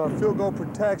now is our field goal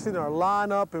protection, our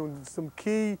lineup, and some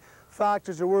key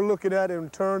factors that we're looking at in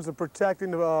terms of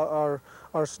protecting our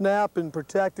snap and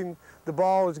protecting the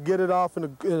ball to get it off in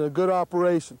a good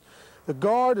operation. The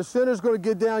guard, the center is going to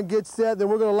get down, get set, then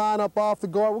we're going to line up off the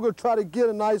guard. We're going to try to get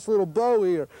a nice little bow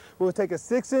here. We're going to take a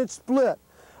 6-inch split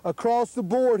across the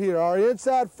board here. Our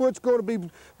inside foot's going to be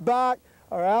back.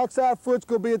 Our outside foot's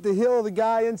going to be at the heel of the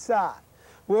guy inside.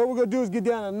 What we're going to do is get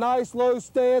down a nice low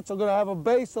stance. We're going to have a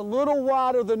base a little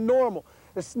wider than normal.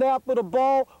 The snap of the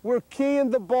ball, we're keying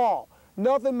the ball.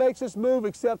 Nothing makes us move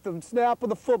except the snap of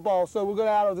the football. So we're going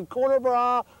to, out of the corner of our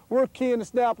eye, we're keying the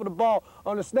snap of the ball.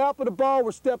 On the snap of the ball,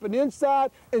 we're stepping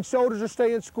inside and shoulders are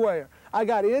staying square. I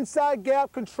got inside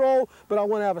gap control, but I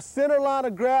want to have a center line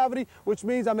of gravity, which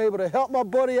means I'm able to help my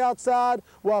buddy outside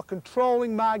while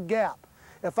controlling my gap.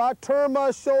 If I turn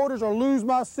my shoulders or lose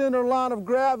my center line of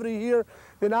gravity here,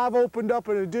 then I've opened up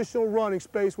an additional running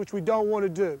space, which we don't want to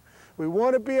do. We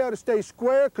want to be able to stay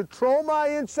square, control my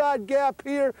inside gap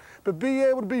here, but be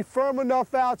able to be firm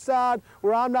enough outside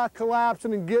where I'm not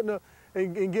collapsing and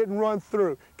getting run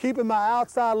through. Keeping my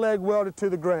outside leg welded to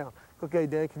the ground. Okay,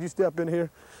 Dan, can you step in here?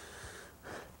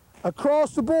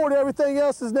 Across the board, everything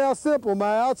else is now simple.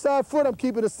 My outside foot, I'm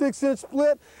keeping a 6-inch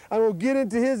split. I'm going to get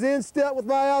into his instep with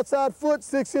my outside foot,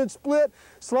 6-inch split,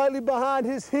 slightly behind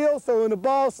his heel, so when the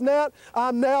ball snaps,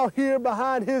 I'm now here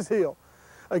behind his heel.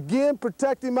 Again,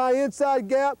 protecting my inside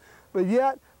gap. but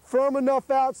yet firm enough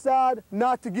outside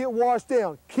not to get washed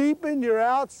down. Keeping your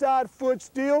outside foot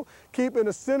still, keeping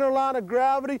the center line of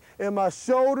gravity, and my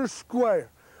shoulders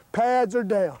square. Pads are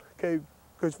down. Okay,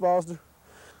 Coach Foster.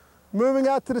 Moving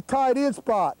out to the tight end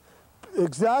spot.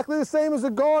 Exactly the same as a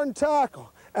guard and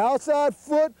tackle. Outside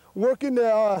foot, working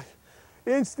the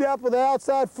in step with the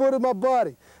outside foot of my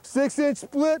buddy. 6-inch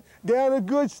split, down a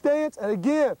good stance, and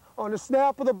again, on the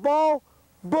snap of the ball,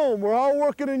 boom, we're all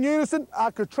working in unison.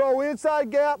 I control inside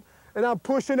gap, and I'm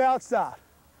pushing outside,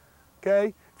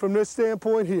 okay, from this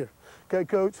standpoint here. Okay,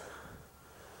 Coach?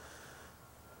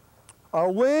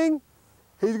 Our wing,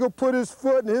 he's going to put his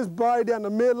foot and his body down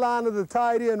the midline of the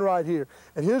tight end right here.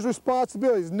 And his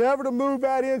responsibility is never to move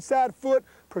that inside foot,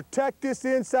 protect this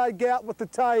inside gap with the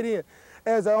tight end.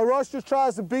 As our rusher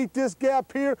tries to beat this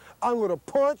gap here, I'm going to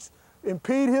punch,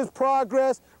 impede his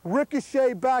progress,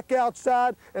 ricochet back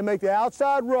outside, and make the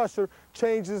outside rusher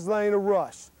change his lane of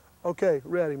rush. Okay,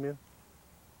 ready, man.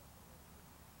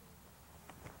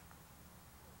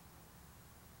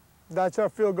 That's our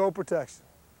field goal protection.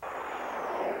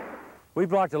 We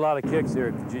blocked a lot of kicks here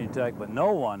at Virginia Tech, but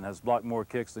no one has blocked more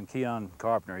kicks than Keon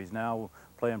Carpenter. He's now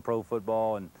playing pro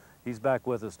football, and he's back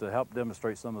with us to help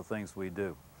demonstrate some of the things we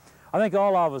do. I think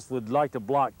all of us would like to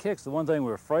block kicks. The one thing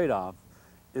we're afraid of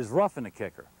is roughing the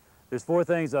kicker. There's 4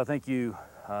 things I think you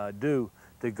do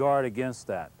to guard against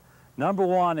that. Number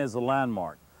 1 is the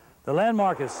landmark. The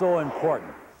landmark is so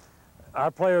important.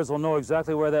 Our players will know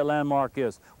exactly where that landmark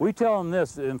is. We tell them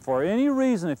this, and for any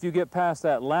reason, if you get past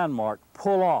that landmark,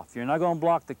 pull off. You're not going to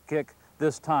block the kick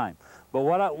this time. But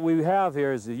what we have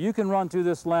here is that you can run through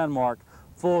this landmark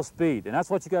full speed, and that's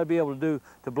what you got to be able to do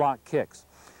to block kicks.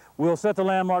 We'll set the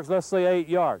landmarks, let's say 8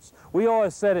 yards. We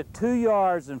always set it 2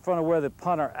 yards in front of where the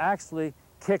punter actually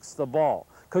kicks the ball,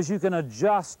 because you can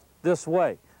adjust this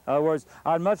way. In other words,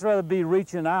 I'd much rather be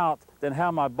reaching out than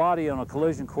have my body on a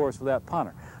collision course with that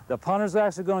punter. The punter's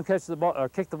actually going to catch the ball, or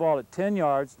kick the ball at 10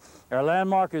 yards. Our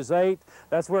landmark is 8.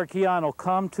 That's where Keon will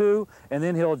come to, and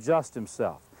then he'll adjust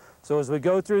himself. So as we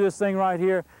go through this thing right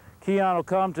here, Keon will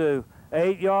come to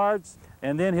 8 yards,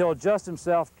 and then he'll adjust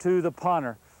himself to the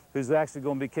punter, who's actually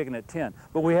going to be kicking at 10.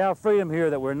 But we have freedom here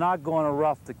that we're not going to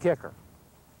rough the kicker.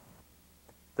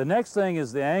 The next thing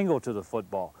is the angle to the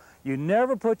football. You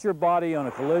never put your body on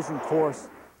a collision course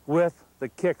with the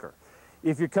kicker.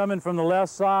 If you're coming from the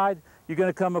left side, you're going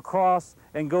to come across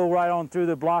and go right on through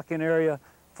the blocking area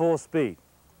full speed.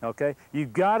 Okay?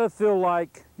 You've got to feel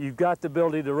like you've got the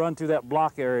ability to run through that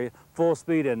block area full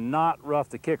speed and not rough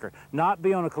the kicker, not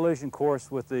be on a collision course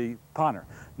with the punter.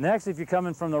 Next, if you're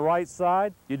coming from the right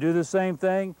side, you do the same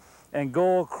thing and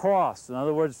go across. In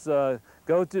other words,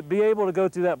 be able to go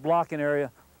through that blocking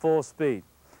area full speed.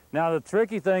 Now, the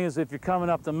tricky thing is if you're coming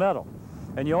up the middle,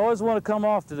 and you always want to come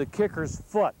off to the kicker's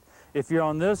foot. If you're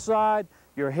on this side,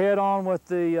 you're head on with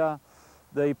the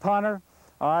punter,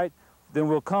 all right, then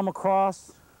we'll come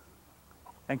across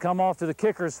and come off to the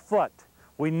kicker's foot.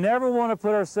 We never want to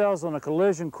put ourselves on a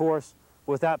collision course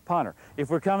with that punter. If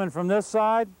we're coming from this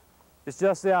side, it's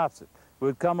just the opposite.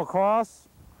 We'd come across,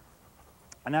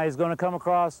 and now he's going to come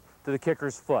across to the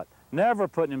kicker's foot. Never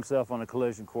putting himself on a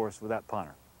collision course with that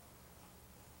punter.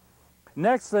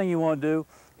 Next thing you want to do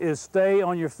is stay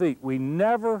on your feet. We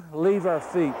never leave our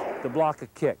feet to block a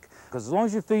kick, because as long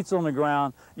as your feet's on the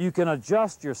ground, you can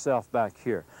adjust yourself back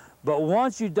here. But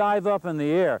once you dive up in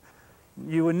the air,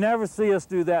 you would never see us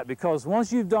do that, because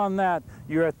once you've done that,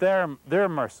 you're at their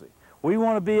mercy. We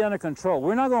want to be under control.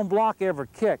 We're not going to block every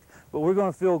kick, but we're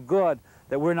going to feel good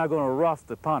that we're not going to rough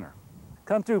the punter.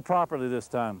 Come through properly this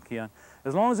time, Keon.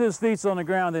 As long as his feet's on the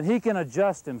ground, then he can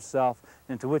adjust himself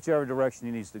into whichever direction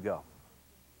he needs to go.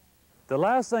 The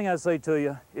last thing I'd say to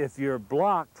you, if you're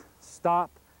blocked,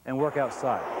 stop and work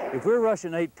outside. If we're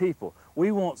rushing 8 people,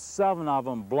 we want 7 of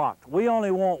them blocked. We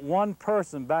only want 1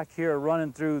 person back here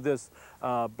running through this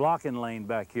blocking lane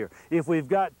back here. If we've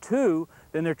got 2,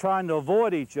 then they're trying to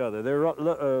avoid each other. They're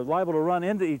liable to run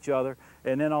into each other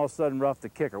and then all of a sudden rough the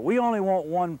kicker. We only want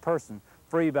 1 person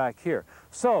free back here.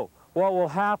 So what will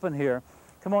happen here,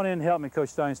 come on in and help me, Coach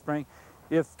Steinspring.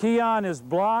 If Keon is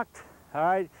blocked, all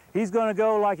right, he's going to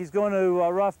go like he's going to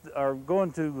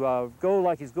go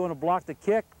like he's going to block the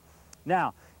kick.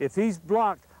 Now, if he's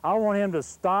blocked, I want him to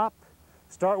stop,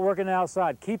 start working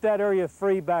outside, keep that area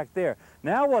free back there.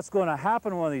 Now what's going to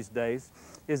happen one of these days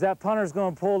is that punter's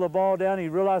going to pull the ball down. He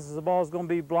realizes the ball's going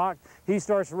to be blocked. He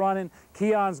starts running.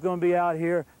 Keon's going to be out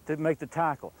here to make the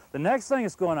tackle. The next thing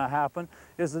that's going to happen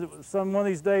is that one of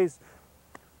these days,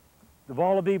 the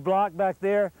ball will be blocked back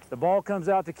there. The ball comes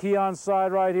out to Keon's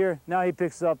side right here. Now he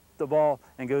picks up the ball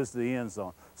and goes to the end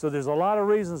zone. So there's a lot of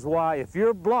reasons why, if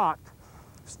you're blocked,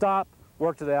 stop,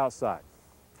 work to the outside.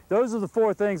 Those are the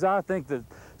 4 things I think that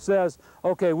says,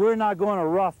 okay, we're not going to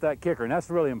rough that kicker, and that's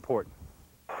really important.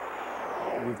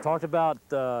 We've talked about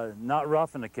not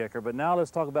roughing the kicker, but now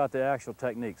let's talk about the actual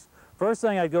techniques. First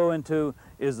thing I go into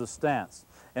is the stance.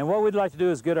 And what we'd like to do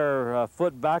is get our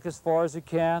foot back as far as we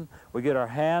can. We get our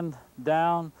hand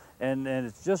down, and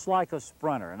it's just like a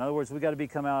sprinter. In other words, we got to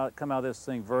come out of this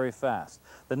thing very fast.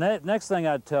 The next thing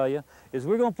I'd tell you is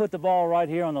we're going to put the ball right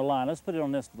here on the line. Let's put it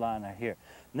on this line right here.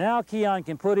 Now Keon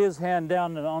can put his hand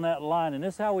down on that line, and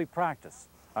this is how we practice.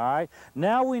 All right,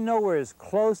 now we know we're as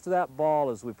close to that ball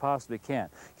as we possibly can.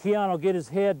 Keon will get his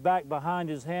head back behind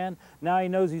his hand. Now he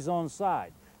knows he's on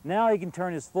side. Now he can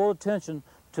turn his full attention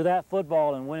to that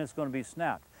football and when it's going to be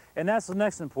snapped. And that's the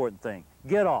next important thing,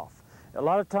 get off. A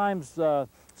lot of times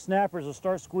snappers will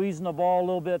start squeezing the ball a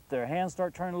little bit, their hands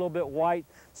start turning a little bit white.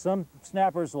 Some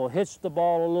snappers will hitch the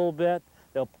ball a little bit.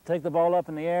 They'll take the ball up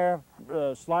in the air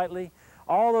slightly.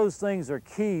 All those things are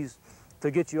keys to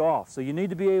get you off. So you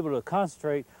need to be able to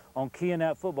concentrate on keying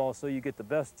that football so you get the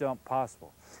best jump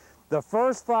possible. The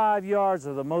first 5 yards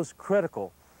are the most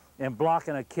critical in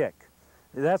blocking a kick.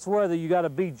 That's where you got to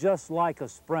be just like a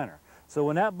sprinter. So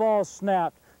when that ball's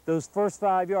snapped, those first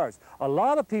 5 yards, a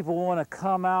lot of people want to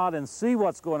come out and see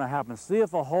what's going to happen, see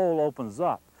if a hole opens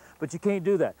up. But you can't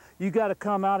do that. You got to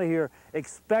come out of here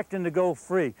expecting to go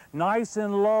free, nice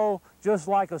and low, just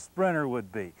like a sprinter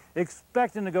would be,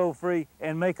 expecting to go free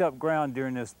and make up ground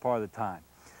during this part of the time.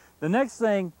 The next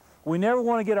thing, we never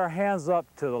want to get our hands up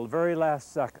to the very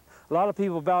last second. A lot of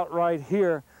people about right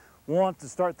here want to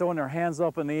start throwing their hands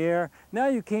up in the air. Now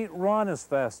you can't run as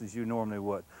fast as you normally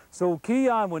would. So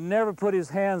Keon would never put his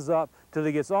hands up till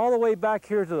he gets all the way back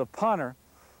here to the punter,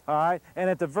 all right?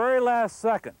 And at the very last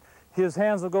second, his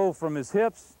hands will go from his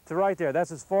hips to right there.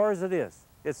 That's as far as it is.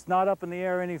 It's not up in the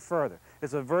air any further.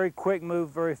 It's a very quick move,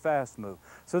 very fast move.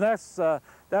 So that's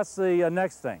the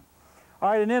next thing. All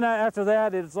right, and then after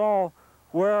that, it's all,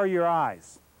 where are your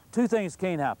eyes? 2 things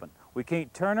can't happen. We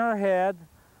can't turn our head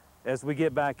as we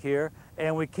get back here,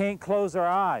 and we can't close our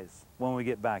eyes when we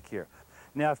get back here.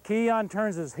 Now, if Keon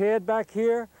turns his head back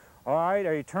here, all right,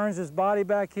 or he turns his body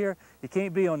back here, he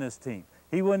can't be on this team.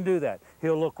 He wouldn't do that.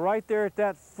 He'll look right there at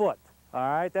that foot, all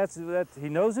right? He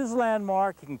knows his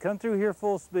landmark. He can come through here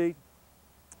full speed.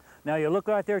 Now, you look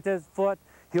right there at that foot.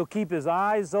 He'll keep his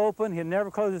eyes open. He'll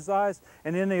never close his eyes.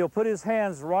 And then he'll put his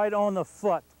hands right on the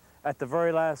foot at the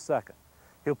very last second.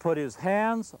 He'll put his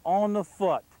hands on the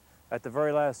foot at the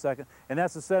very last second. And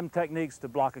that's the 7 techniques to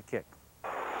block a kick.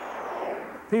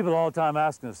 People all the time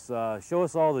ask us, show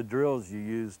us all the drills you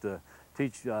use to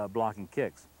teach blocking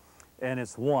kicks. And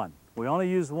it's 1. We only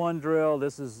use 1 drill.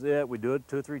 This is it. We do it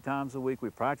 2 or 3 times a week. We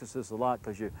practice this a lot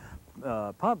because your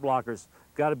punt blockers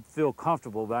got to feel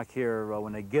comfortable back here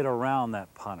when they get around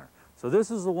that punter. So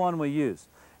this is the one we use.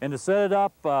 And to set it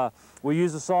up, we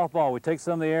use a softball. We take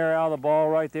some of the air out of the ball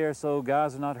right there so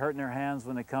guys are not hurting their hands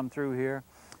when they come through here.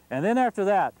 And then after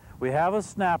that, we have a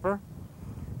snapper.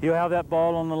 He'll have that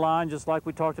ball on the line just like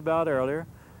we talked about earlier.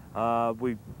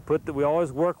 We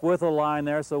always work with a line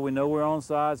there so we know we're on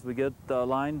sides. We get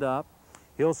lined up.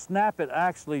 He'll snap it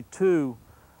actually to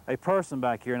a person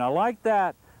back here. And I like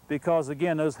that because,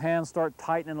 again, those hands start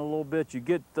tightening a little bit.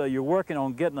 You're working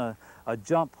on getting a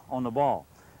jump on the ball.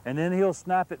 And then he'll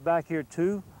snap it back here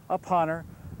to a punter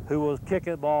who will kick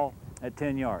a ball at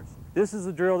 10 yards. This is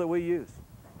the drill that we use.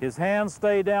 His hands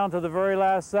stay down to the very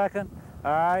last second,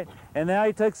 all right? And now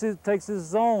he takes his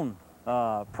zone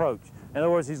approach. In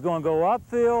other words, he's going to go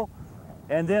upfield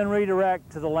and then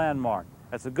redirect to the landmark.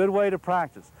 That's a good way to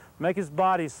practice. Make his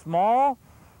body small,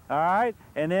 all right?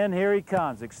 And then here he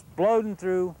comes, exploding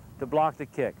through to block the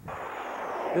kick.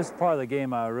 This is part of the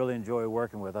game I really enjoy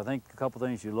working with. I think a couple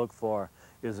things you look for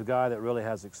is a guy that really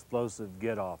has explosive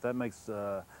get-off. That makes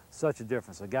such a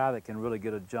difference, a guy that can really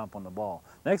get a jump on the ball.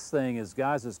 Next thing is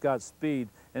guys that's got speed,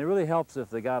 and it really helps if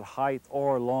they got height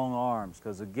or long arms,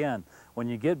 because again, when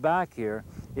you get back here,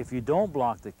 if you don't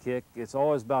block the kick, it's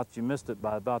always about you missed it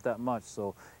by about that much.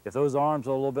 So if those arms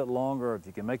are a little bit longer, if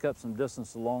you can make up some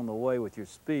distance along the way with your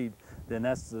speed, then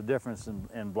that's the difference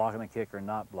in blocking a kick or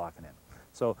not blocking it.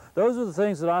 So those are the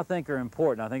things that I think are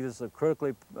important. I think this is a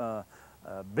critically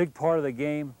big part of the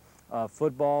game,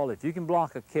 football. If you can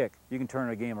block a kick, you can turn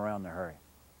a game around in a hurry.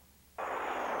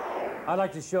 I'd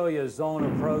like to show you a zone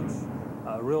approach,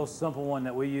 a real simple one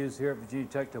that we use here at Virginia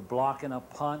Tech to blocking a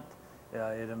punt.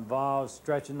 It involves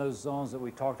stretching those zones that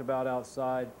we talked about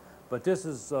outside, but this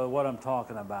is what I'm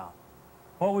talking about.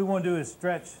 What we want to do is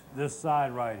stretch this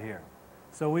side right here.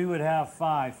 So we would have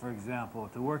 5, for example,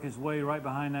 to work his way right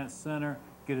behind that center,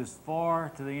 get as far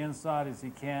to the inside as he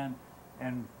can,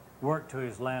 and work to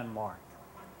his landmark.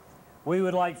 We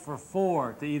would like for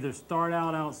 4 to either start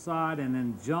out outside and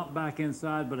then jump back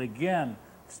inside, but again,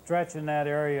 stretching that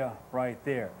area right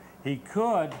there. He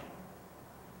could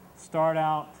start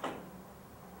out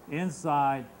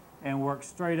inside and work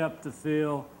straight up the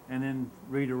field and then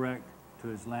redirect to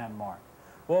his landmark.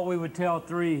 What we would tell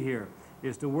 3 here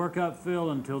is to work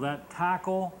upfield until that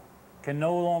tackle can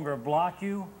no longer block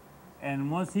you,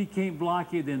 and once he can't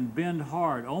block you, then bend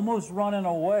hard, almost running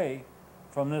away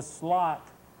from this slot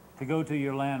to go to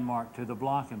your landmark, to the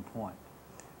blocking point.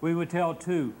 We would tell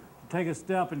 2 to take a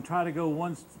step and try to go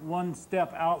one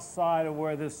step outside of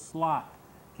where this slot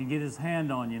can get his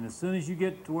hand on you, and as soon as you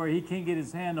get to where he can't get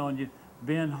his hand on you,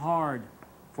 bend hard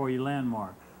for your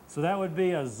landmark. So that would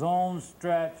be a zone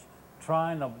stretch,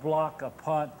 trying to block a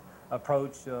punt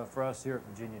approach for us here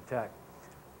at Virginia Tech.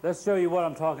 Let's show you what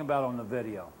I'm talking about on the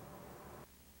video.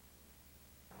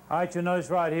 All right, you'll notice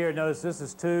right here, notice this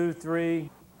is 2, 3,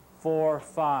 4,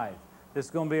 5. This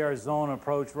is going to be our zone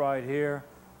approach right here.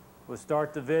 We'll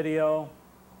start the video,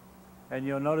 and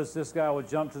you'll notice this guy will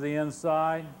jump to the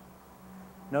inside.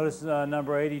 Notice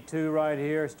number 82 right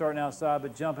here, starting outside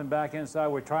but jumping back inside.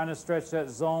 We're trying to stretch that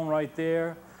zone right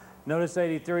there. Notice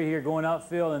 83 here going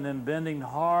upfield and then bending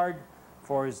hard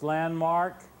for his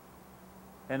landmark.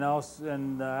 And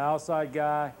the outside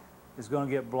guy is going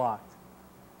to get blocked.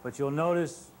 But you'll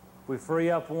notice we free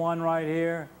up 1 right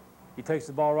here. He takes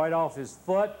the ball right off his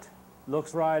foot,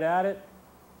 looks right at it,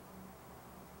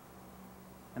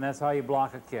 and that's how you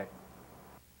block a kick.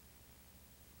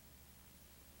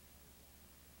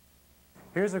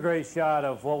 Here's a great shot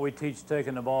of what we teach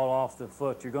taking the ball off the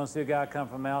foot. You're going to see a guy come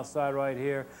from outside right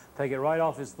here, take it right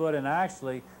off his foot, and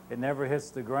actually it never hits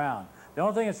the ground. The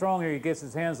only thing that's wrong here, he gets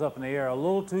his hands up in the air a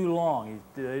little too long.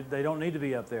 They don't need to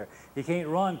be up there. He can't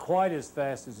run quite as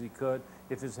fast as he could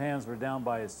if his hands were down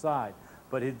by his side.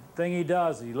 But the thing he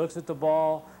does is he looks at the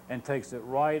ball and takes it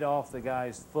right off the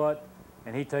guy's foot,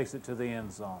 and he takes it to the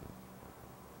end zone.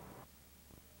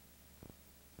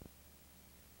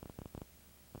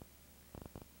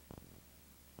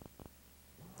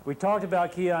 We talked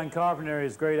about Keon Carpenter,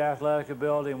 his great athletic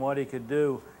ability and what he could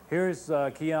do. Here's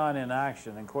Keon in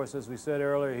action. And of course, as we said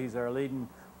earlier, he's our leading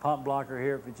punt blocker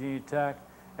here at Virginia Tech.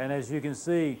 And as you can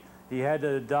see, he had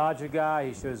to dodge a guy.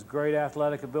 He shows great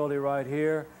athletic ability right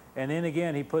here. And then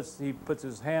again, he puts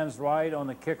his hands right on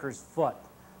the kicker's foot,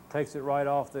 takes it right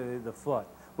off the foot.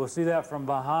 We'll see that from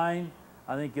behind.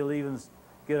 I think you'll even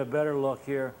get a better look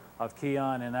here of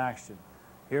Keon in action.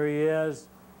 Here he is,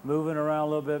 moving around a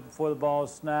little bit before the ball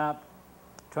is snapped,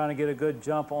 trying to get a good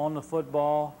jump on the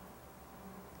football.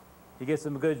 He gets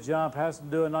him a good jump, has to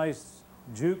do a nice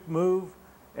juke move,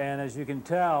 and as you can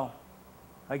tell,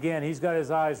 again, he's got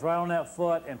his eyes right on that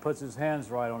foot and puts his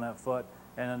hands right on that foot,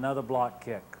 and another block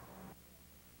kick.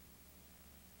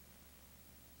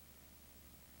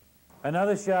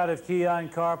 Another shot of Keon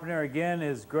Carpenter, again,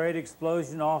 his great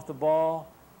explosion off the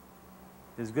ball,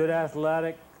 his good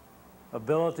athletic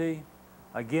ability,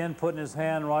 again putting his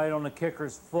hand right on the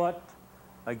kicker's foot,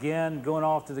 again going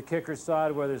off to the kicker's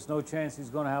side where there's no chance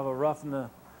he's going to have a roughing the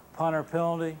punter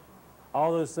penalty.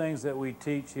 All those things that we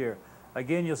teach here.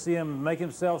 Again, you'll see him make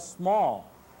himself small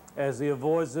as he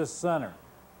avoids this center.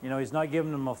 You know, he's not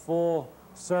giving him a full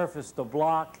surface to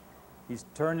block. He's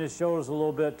turned his shoulders a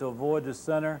little bit to avoid the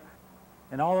center.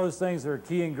 And all those things are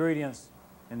key ingredients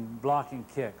in blocking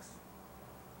kicks.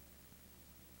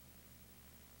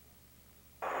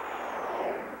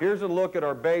 Here's a look at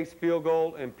our base, field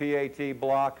goal, and PAT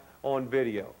block on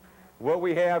video. What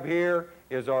we have here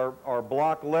is our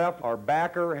block left. Our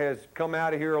backer has come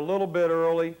out of here a little bit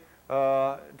early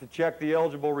to check the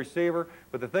eligible receiver.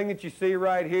 But the thing that you see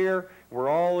right here, we're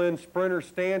all in sprinter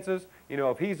stances. You know,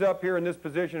 if he's up here in this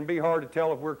position, it'd be hard to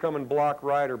tell if we're coming block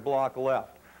right or block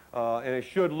left. And it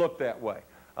should look that way.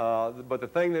 But the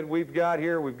thing that we've got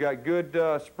here, we've got good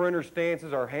sprinter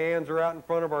stances. Our hands are out in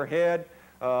front of our head.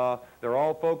 They're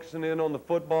all focusing in on the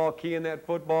football, keying that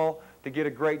football to get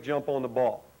a great jump on the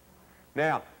ball.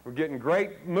 Now, we're getting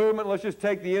great movement. Let's just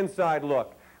take the inside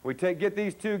look. We get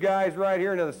these two guys right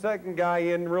here. Now, the second guy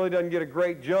in really doesn't get a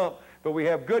great jump, but we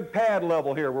have good pad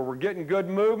level here where we're getting good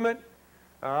movement.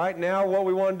 All right, now what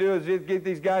we want to do is get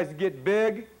these guys to get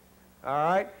big. All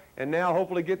right, and now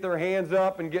hopefully get their hands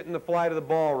up and get in the flight of the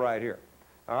ball right here.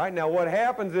 All right, now what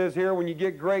happens is here when you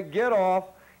get great get off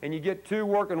and you get two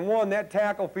working one, that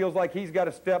tackle feels like he's got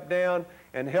to step down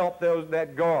and help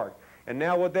that guard. And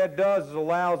now what that does is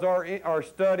allows our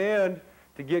stud end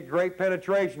to get great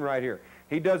penetration right here.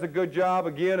 He does a good job,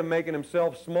 again, of making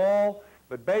himself small,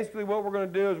 but basically what we're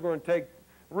going to do is we're going to take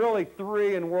really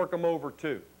three and work them over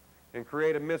two and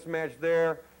create a mismatch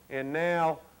there. And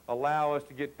now allow us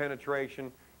to get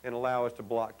penetration and allow us to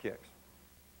block kicks.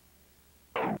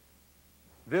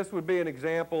 This would be an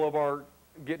example of our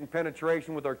getting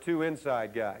penetration with our two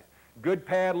inside guys. Good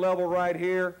pad level right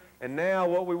here, and now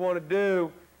what we want to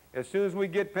do, as soon as we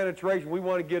get penetration, we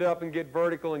want to get up and get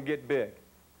vertical and get big.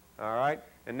 All right?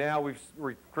 And now we've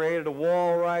created a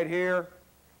wall right here,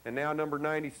 and now number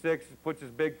 96 puts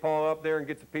his big paw up there and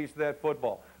gets a piece of that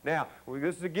football. Now,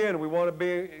 this is again, we want to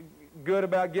be good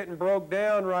about getting broke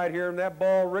down right here, and that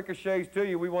ball ricochets to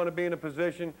you. We want to be in a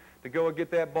position to go and get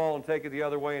that ball and take it the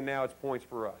other way, and now it's points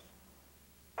for us.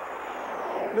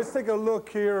 Let's take a look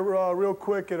here real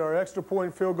quick at our extra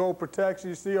point field goal protection.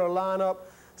 You see our lineup,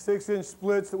 6-inch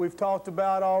splits that we've talked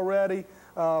about already.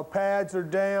 Pads are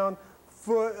down.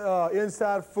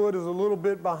 Inside foot is a little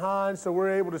bit behind, so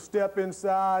we're able to step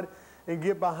inside and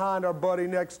get behind our buddy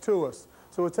next to us.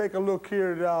 So we'll take a look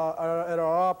here at our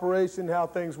operation, how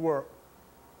things work.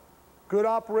 Good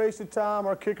operation time.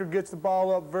 Our kicker gets the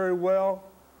ball up very well.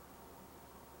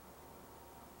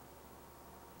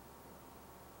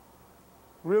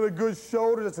 Really good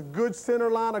shoulder. That's a good center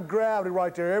line of gravity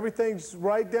right there. Everything's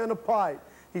right down the pipe.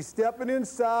 He's stepping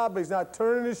inside, but he's not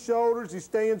turning his shoulders. He's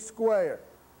staying square.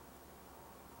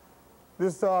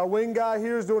 This wing guy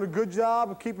here is doing a good job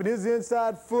of keeping his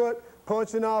inside foot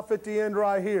punching off at the end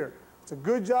right here. It's a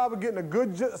good job of getting a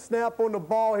good snap on the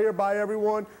ball here by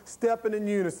everyone stepping in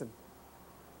unison.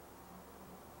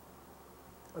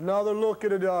 Another look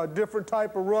at a different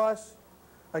type of rush.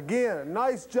 Again,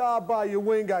 nice job by your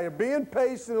wing guy. You're being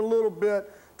patient a little bit.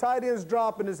 Tight end's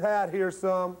dropping his hat here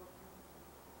some,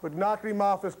 but knocking him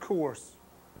off his course.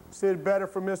 See it better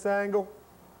from this angle?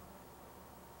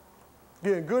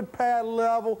 Again, good pad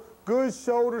level, good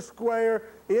shoulder square,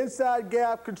 inside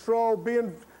gap control,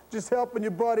 just helping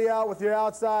your buddy out with your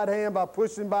outside hand by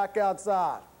pushing back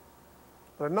outside.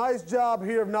 But a nice job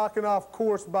here of knocking off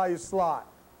course by your slot.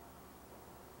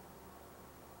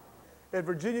 At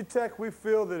Virginia Tech, we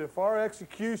feel that if our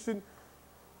execution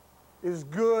is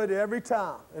good every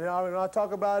time, and when I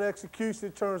talk about execution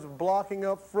in terms of blocking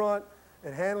up front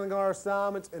and handling our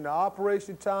assignments and the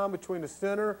operation time between the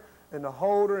center and the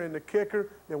holder and the kicker,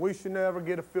 then we should never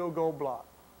get a field goal block.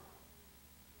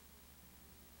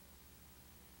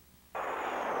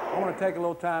 I want to take a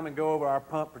little time and go over our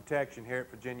punt protection here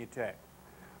at Virginia Tech.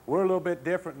 We're a little bit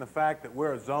different in the fact that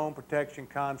we're a zone protection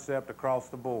concept across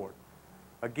the board.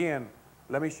 Again,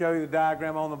 let me show you the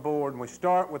diagram on the board, and we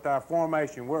start with our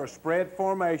formation. We're a spread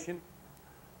formation,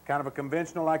 kind of a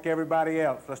conventional like everybody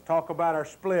else. Let's talk about our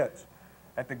splits.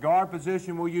 At the guard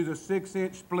position, we'll use a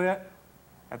 6-inch split.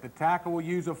 At the tackle, we'll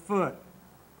use a foot,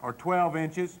 or 12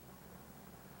 inches.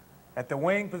 At the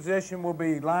wing position, we'll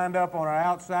be lined up on our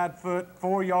outside foot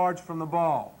 4 yards from the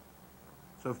ball.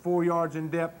 So 4 yards in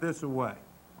depth this way.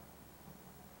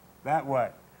 That way.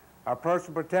 Our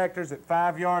personal protectors at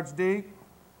 5 yards deep.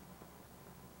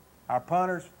 Our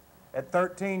punters at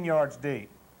 13 yards deep.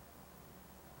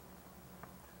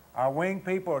 Our wing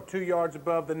people are 2 yards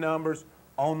above the numbers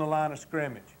on the line of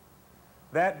scrimmage.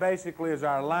 That basically is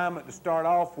our alignment to start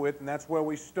off with, and that's where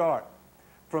we start.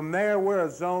 From there, we're a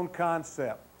zone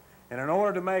concept. And in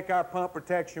order to make our punt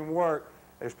protection work,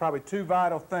 there's probably 2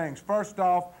 vital things. First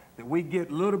off, that we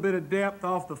get a little bit of depth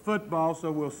off the football, so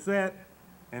we'll set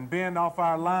and bend off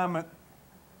our alignment,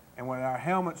 and when our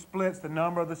helmet splits, the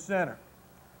number of the center.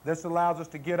 This allows us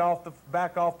to get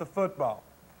back off the football.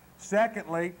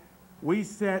 Secondly, we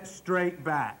set straight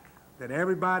back, that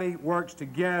everybody works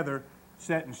together,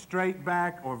 setting straight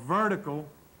back or vertical,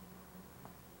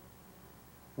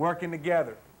 working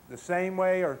together. The same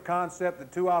way or concept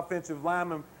that 2 offensive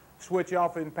linemen switch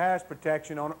off in pass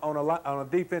protection on a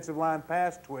defensive line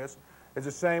pass twist is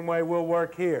the same way we'll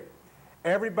work here.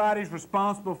 Everybody's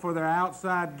responsible for their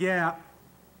outside gap,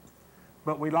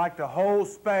 but we like to hold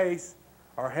space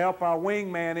or help our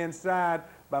wingman inside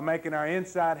by making our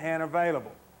inside hand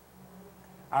available.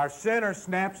 Our center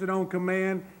snaps it on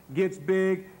command, gets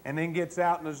big, and then gets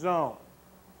out in the zone.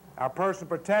 Our personal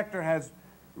protector has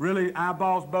really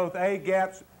eyeballs both A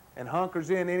gaps and hunkers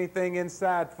in anything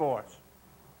inside for us.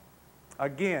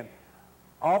 Again,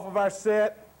 off of our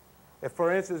set, if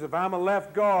for instance, if I'm a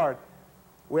left guard,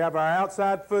 we have our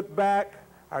outside foot back,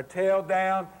 our tail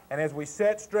down, and as we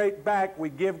set straight back, we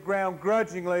give ground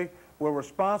grudgingly. We're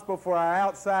responsible for our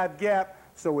outside gap,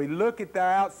 so we look at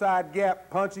our outside gap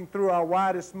punching through our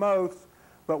widest mouths,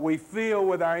 but we feel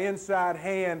with our inside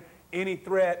hand any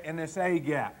threat in this A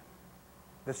gap.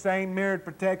 The same mirrored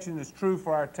protection is true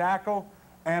for our tackle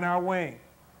and our wing,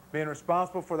 being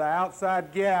responsible for the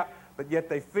outside gap, but yet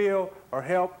they feel or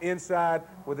help inside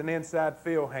with an inside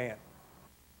field hand.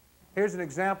 Here's an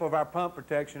example of our punt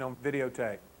protection on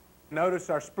videotape. Notice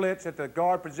our splits at the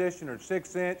guard position are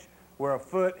 6-inch. We're a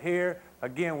foot here.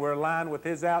 Again, we're aligned with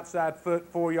his outside foot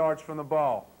 4 yards from the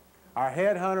ball. Our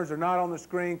headhunters are not on the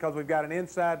screen because we've got an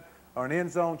inside or an end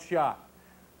zone shot.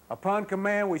 Upon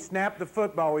command, we snap the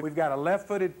football. We've got a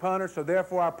left-footed punter, so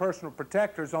therefore our personal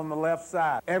protector's on the left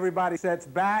side. Everybody sets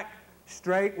back,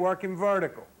 straight, working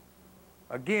vertical.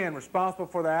 Again, responsible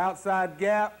for the outside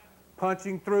gap,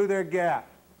 punching through their gap.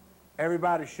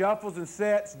 Everybody shuffles and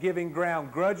sets, giving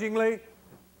ground grudgingly.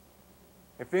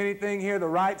 If anything here, the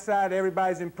right side,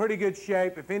 everybody's in pretty good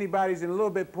shape. If anybody's in a little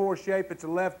bit poor shape, it's a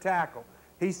left tackle.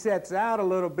 He sets out a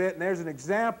little bit, and there's an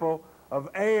example of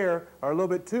air, or a little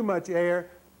bit too much air,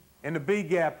 in the B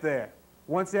gap there.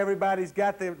 Once everybody's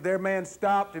got their man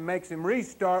stopped and makes him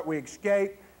restart, we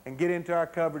escape and get into our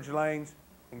coverage lanes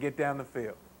and get down the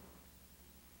field.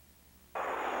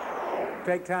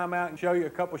 Take time out and show you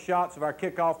a couple shots of our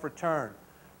kickoff return.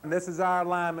 And this is our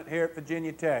alignment here at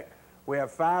Virginia Tech. We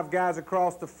have 5 guys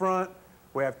across the front.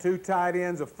 We have 2 tight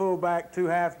ends, a fullback, 2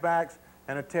 halfbacks,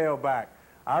 and a tailback.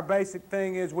 Our basic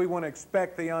thing is we want to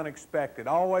expect the unexpected.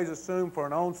 Always assume for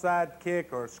an onside kick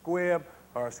or a squib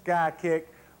or a sky kick,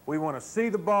 we want to see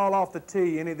the ball off the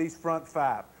tee, any of these front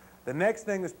 5. The next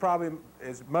thing that's probably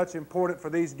as much important for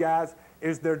these guys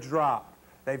is their drop.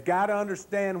 They've got to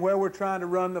understand where we're trying to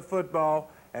run the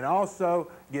football and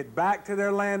also get back to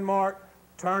their landmark,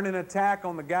 turn and attack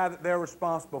on the guy that they're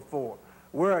responsible for.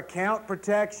 We're a count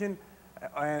protection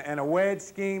and a wedge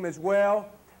scheme as well.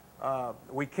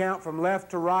 We count from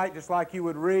left to right just like you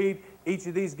would read. Each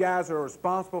of these guys are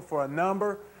responsible for a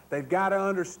number. They've got to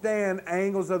understand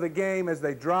angles of the game as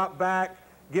they drop back,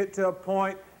 get to a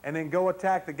point, and then go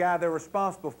attack the guy they're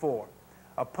responsible for.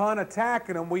 Upon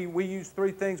attacking them, we use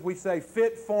 3 things. We say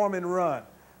fit, form, and run.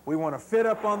 We want to fit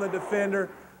up on the defender,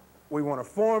 we want to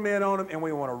form in on him, and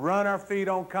we want to run our feet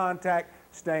on contact,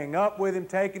 staying up with him,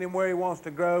 taking him where he wants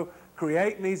to go,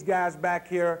 creating these guys back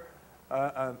here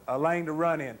a lane to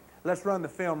run in. Let's run the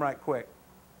film right quick.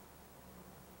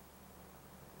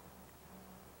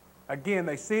 Again,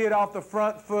 they see it off the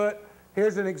front foot.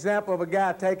 Here's an example of a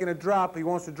guy taking a drop. He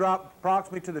wants to drop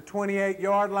approximately to the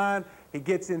 28-yard line. He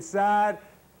gets inside.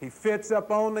 He fits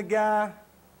up on the guy.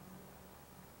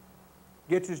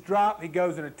 Gets his drop. He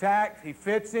goes and attacks. He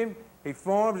fits him. He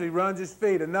forms. He runs his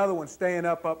feet. Another one staying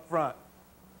up front.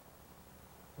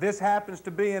 This happens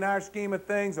to be, in our scheme of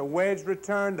things, a wedge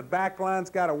return. The back line's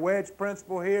got a wedge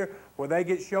principle here where they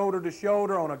get shoulder to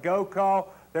shoulder on a go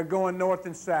call. They're going north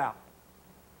and south.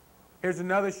 Here's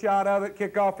another shot of it,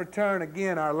 kickoff return.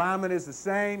 Again, our alignment is the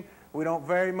same. We don't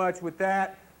vary much with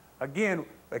that. Again,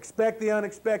 expect the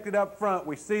unexpected up front.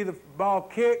 We see the ball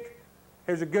kick.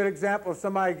 Here's a good example of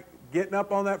somebody getting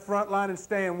up on that front line and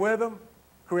staying with them,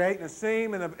 creating a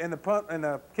seam, and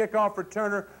the kickoff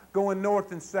returner going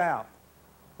north and south.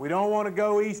 We don't want to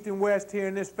go east and west here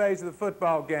in this phase of the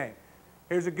football game.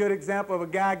 Here's a good example of a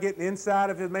guy getting inside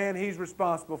of the man he's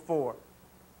responsible for.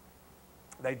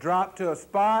 They drop to a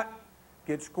spot,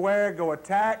 get square, go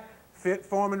attack, fit,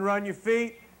 form, and run your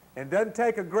feet. And it doesn't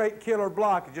take a great killer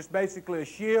block. It's just basically a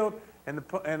shield, and the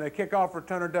kickoff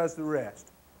returner does the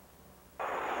rest.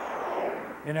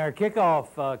 In our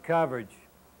kickoff coverage,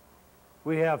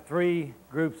 we have 3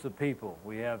 groups of people.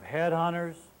 We have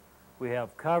headhunters, we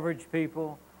have coverage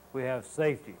people, we have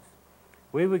safeties.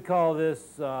 We would call this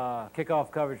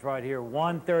kickoff coverage right here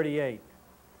 138.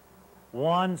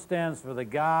 1 stands for the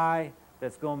guy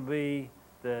that's going to be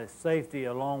the safety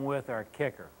along with our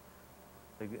kicker.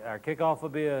 Our kickoff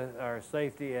would be our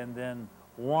safety, and then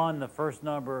 1, the first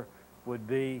number, would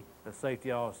be the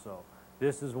safety also.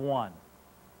 This is 1.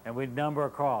 And we number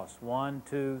across. 1,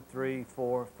 2, 3,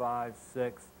 4, 5,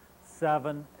 6,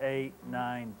 7, 8,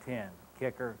 9, 10.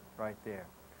 Kicker right there.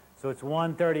 So it's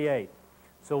 138.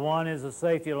 So 1 is the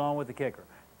safety along with the kicker.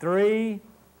 3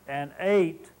 and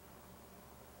 8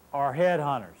 are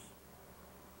headhunters.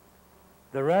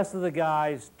 The rest of the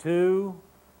guys, 2,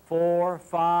 4,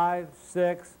 5,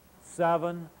 6,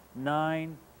 7,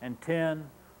 9, and 10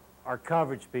 are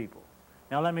coverage people.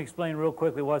 Now let me explain real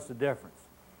quickly what's the difference.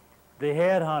 The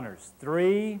headhunters,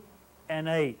 3 and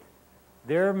 8,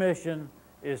 their mission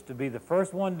is to be the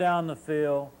first one down the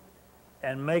field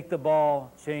and make the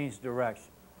ball change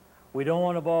direction. We don't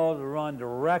want the ball to run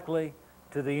directly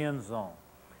to the end zone.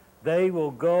 They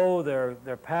will go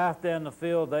their path down the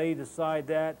field. They decide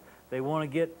that. They want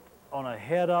to get on a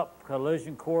head-up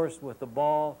collision course with the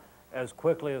ball as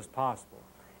quickly as possible.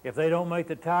 If they don't make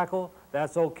the tackle,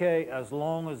 that's okay as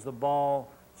long as the ball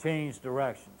changes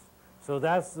directions. So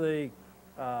that's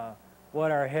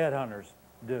what our headhunters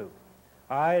do.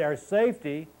 All right, our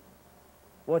safety,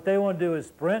 what they want to do is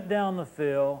sprint down the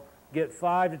field, get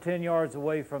 5 to 10 yards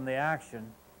away from the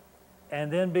action,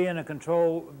 and then be in a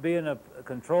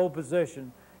control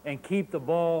position and keep the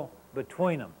ball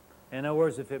between them. In other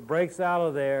words, if it breaks out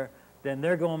of there, then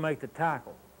they're going to make the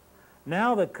tackle.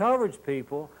 Now the coverage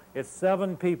people, it's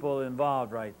 7 people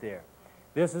involved right there.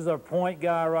 This is our point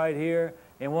guy right here,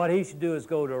 and what he should do is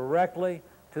go directly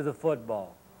to the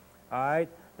football. All right?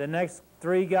 The next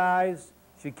 3 guys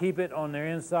should keep it on their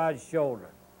inside shoulder.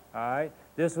 All right?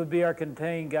 This would be our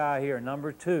contain guy here,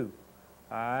 number 2.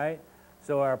 All right?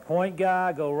 So our point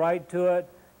guy, go right to it,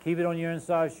 keep it on your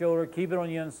inside shoulder, keep it on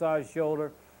your inside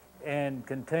shoulder, and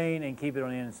contain and keep it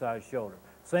on the inside shoulder.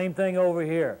 Same thing over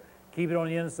here. Keep it on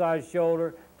the inside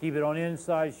shoulder, keep it on the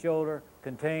inside shoulder,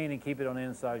 contain and keep it on the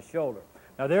inside shoulder.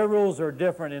 Now their rules are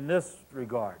different in this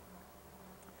regard.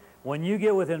 When you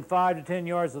get within 5 to 10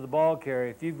 yards of the ball carrier,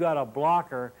 if you've got a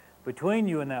blocker between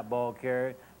you and that ball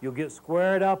carrier, you'll get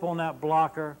squared up on that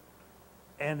blocker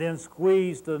and then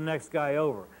squeeze to the next guy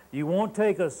over. You won't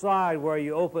take a side where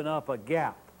you open up a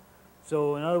gap.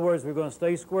 So in other words, we're going to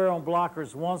stay square on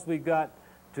blockers once we've got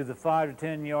to the 5 to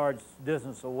 10 yards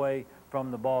distance away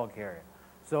from the ball carrier.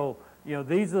 So, you know,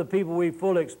 these are the people we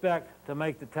fully expect to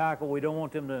make the tackle. We don't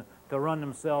want them to run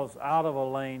themselves out of a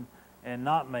lane and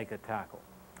not make a tackle.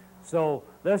 So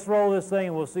let's roll this thing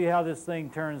and we'll see how this thing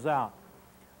turns out.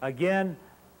 Again,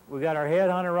 we got our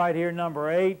headhunter right here, number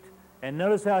 8, and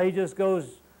notice how he just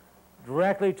goes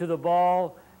directly to the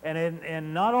ball,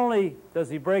 and not only does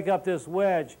he break up this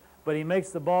wedge, but he makes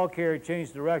the ball carrier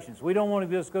change directions. We don't want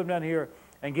to just go down here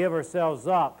and give ourselves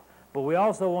up, but we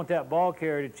also want that ball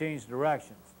carrier to change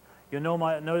directions. You'll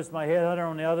notice my headhunter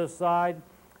on the other side,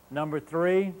 number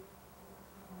 3.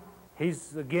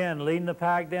 He's, again, leading the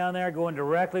pack down there, going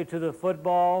directly to the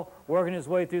football, working his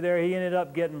way through there. He ended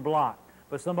up getting blocked,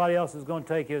 but somebody else is going to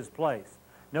take his place.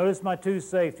 Notice my 2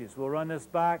 safeties. We'll run this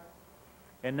back,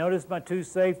 and notice my 2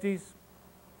 safeties.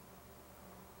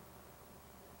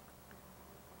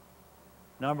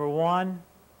 Number 1,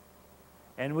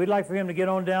 and we'd like for him to get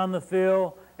on down the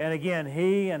field, and again,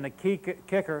 he and the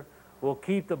kicker will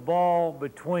keep the ball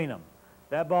between them.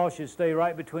 That ball should stay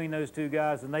right between those 2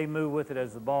 guys, and they move with it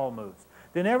as the ball moves.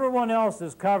 Then everyone else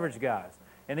is coverage guys,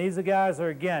 and these are guys that are,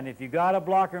 again, if you got a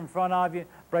blocker in front of you,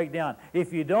 break down.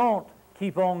 If you don't,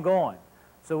 keep on going.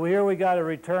 So here we got a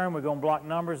return. We're going to block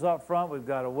numbers up front. We've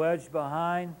got a wedge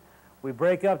behind. We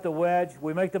break up the wedge.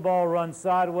 We make the ball run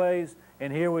sideways,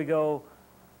 and here we go.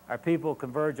 Our people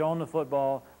converge on the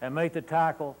football and make the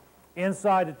tackle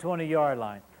inside the 20-yard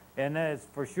line. And that's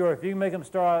for sure. If you can make them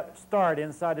start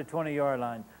inside the 20-yard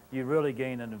line, you really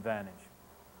gain an advantage.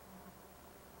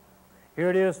 Here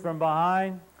it is from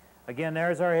behind. Again,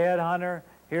 there's our headhunter.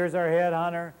 Here's our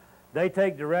headhunter. They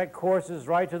take direct courses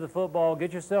right to the football.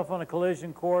 Get yourself on a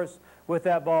collision course with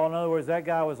that ball. In other words, that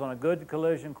guy was on a good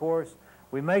collision course.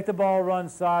 We make the ball run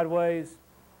sideways,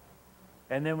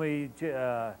 and then we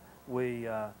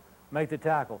make the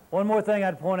tackle. One more thing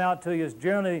I'd point out to you is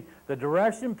generally the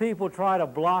direction people try to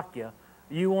block you,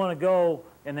 you want to go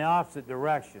in the opposite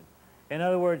direction. In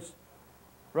other words,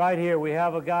 right here we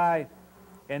have a guy,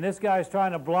 and this guy's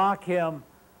trying to block him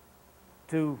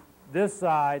to this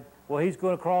side. Well, he's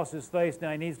going to cross his face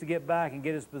now. He needs to get back and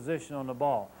get his position on the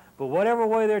ball. But whatever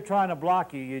way they're trying to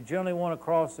block you, you generally want to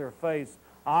cross their face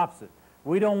opposite.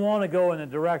 We don't want to go in the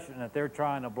direction that they're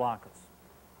trying to block us.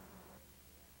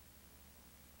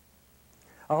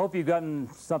 I hope you've gotten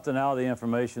something out of the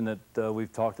information that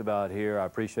we've talked about here. I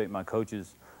appreciate my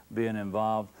coaches being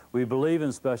involved. We believe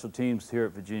in special teams here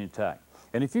at Virginia Tech.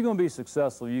 And if you're going to be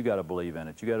successful, you got to believe in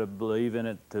it. You got to believe in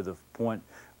it to the point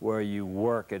where you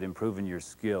work at improving your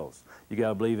skills. You got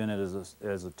to believe in it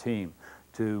as a team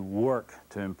to work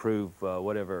to improve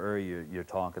whatever area you're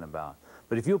talking about.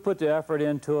 But if you'll put the effort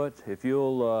into it, if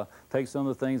you'll take some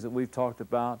of the things that we've talked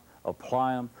about,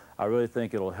 apply them, I really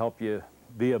think it'll help you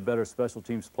be a better special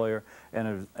teams player,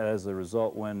 and as a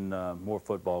result win more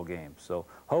football games. So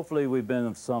hopefully we've been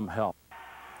of some help.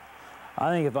 I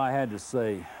think if I had to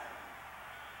say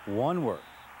one word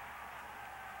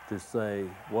to say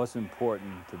what's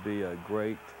important to be a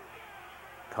great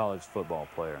college football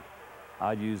player,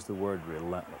 I'd use the word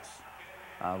relentless.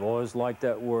 I've always liked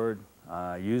that word.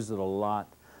 I use it a lot,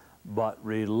 but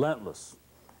relentless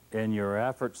in your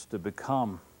efforts to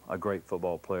become a great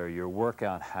football player, your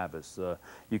workout habits.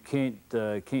 You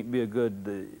can't be a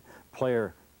good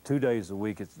player 2 days a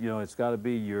week. It's got to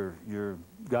be you've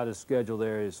got a schedule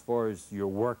there as far as your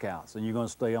workouts, and you're going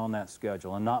to stay on that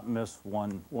schedule and not miss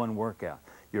one workout.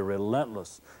 You're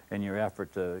relentless in your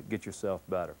effort to get yourself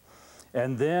better.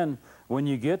 And then when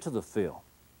you get to the field,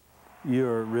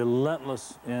 you're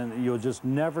relentless and you'll just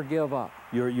never give up.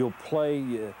 You'll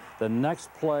play the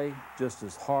next play just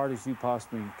as hard as you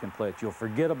possibly can play it. You'll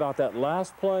forget about that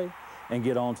last play and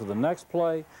get on to the next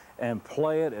play and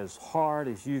play it as hard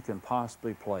as you can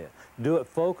possibly play it. Do it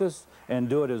focused and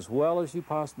do it as well as you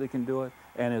possibly can do it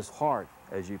and as hard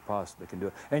as you possibly can do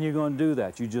it. And you're going to do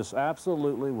that. You just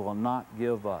absolutely will not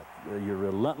give up. You're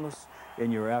relentless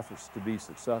in your efforts to be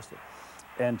successful.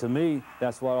 And to me,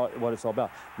 that's what it's all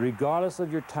about. Regardless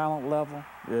of your talent level,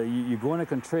 you're going to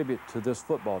contribute to this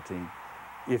football team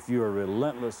if you're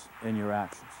relentless in your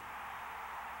actions.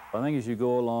 I think as you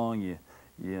go along, you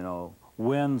know,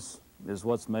 wins is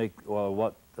what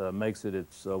makes it.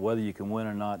 It's whether you can win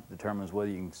or not determines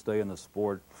whether you can stay in the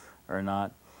sport or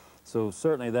not. So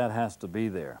certainly that has to be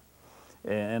there.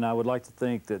 And I would like to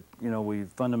think that, you know,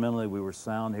 we were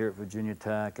sound here at Virginia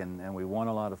Tech and we won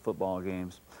a lot of football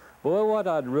games. But what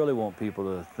I'd really want people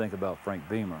to think about Frank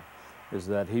Beamer is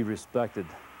that he respected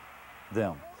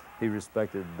them. He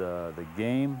respected the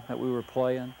game that we were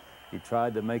playing. He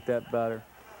tried to make that better.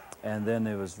 And then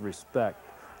there was respect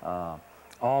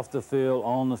off the field,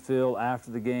 on the field,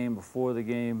 after the game, before the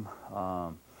game.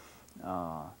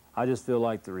 I just feel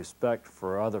like the respect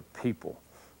for other people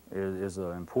is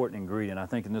an important ingredient. I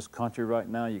think in this country right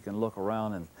now, you can look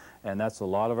around and that's a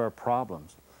lot of our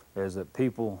problems, is that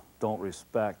people don't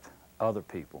respect other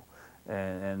people.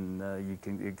 And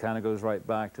it kind of goes right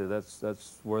back to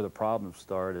that's where the problems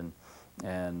start.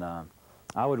 And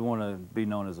I would want to be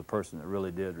known as a person that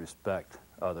really did respect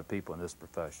other people in this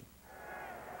profession.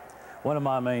 One of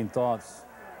my main thoughts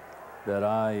that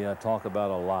I talk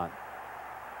about a lot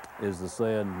is the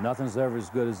saying, nothing's ever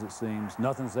as good as it seems,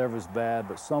 nothing's ever as bad,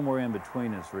 but somewhere in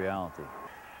between is reality.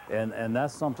 And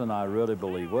that's something I really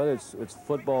believe, whether it's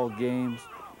football games,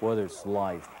 whether it's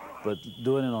life, but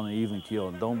doing it on an even keel.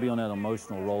 And don't be on that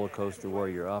emotional roller coaster where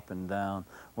you're up and down.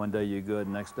 One day you're good,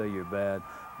 next day you're bad.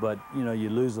 But, you know, you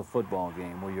lose a football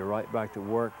game where you're right back to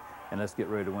work and let's get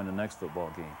ready to win the next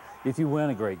football game. If you win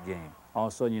a great game, all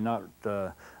of a sudden you're not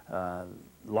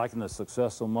liking the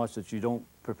success so much that you don't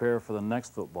prepare for the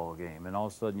next football game, and all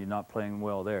of a sudden you're not playing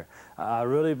well there. I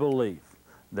really believe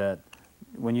that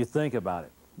when you think about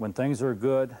it, when things are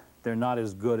good, they're not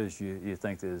as good as you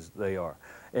think they are.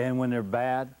 And when they're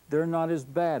bad, they're not as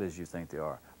bad as you think they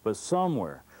are. But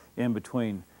somewhere in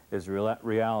between is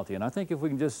reality. And I think if we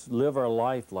can just live our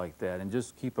life like that and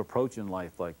just keep approaching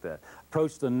life like that,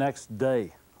 approach the next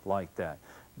day like that,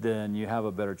 then you have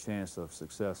a better chance of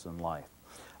success in life.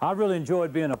 I really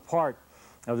enjoyed being a part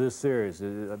of this series,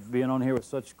 being on here with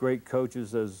such great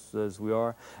coaches as we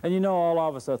are. And you know, all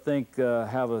of us, I think,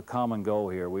 have a common goal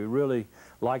here. We really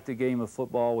like the game of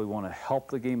football. We want to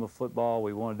help the game of football.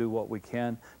 We want to do what we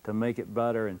can to make it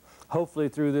better. And hopefully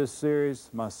through this series,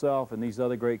 myself and these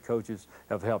other great coaches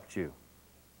have helped you.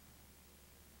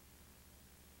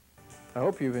 I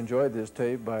hope you've enjoyed this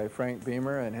tape by Frank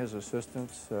Beamer and his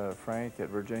assistants. Frank at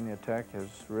Virginia Tech has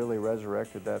really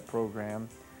resurrected that program.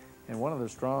 And one of the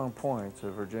strong points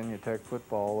of Virginia Tech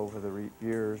football over the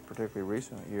years, particularly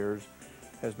recent years,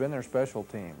 has been their special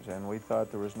teams. And we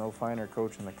thought there was no finer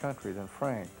coach in the country than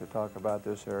Frank to talk about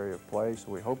this area of play.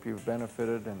 So we hope you've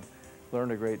benefited and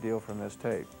learned a great deal from this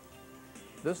tape.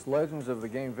 This Legends of the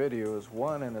Game video is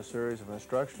one in a series of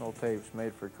instructional tapes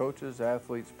made for coaches,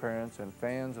 athletes, parents, and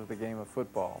fans of the game of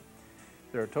football.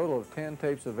 There are a total of 10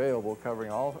 tapes available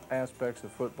covering all aspects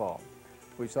of football.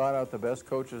 We sought out the best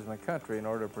coaches in the country in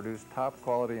order to produce top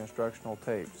quality instructional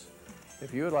tapes.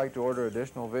 If you would like to order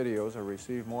additional videos or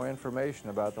receive more information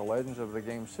about the Legends of the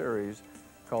Game series,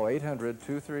 call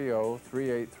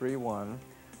 800-230-3831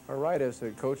 or write us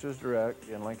at Coaches Direct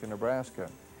in Lincoln, Nebraska.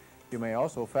 You may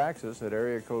also fax us at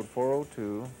area code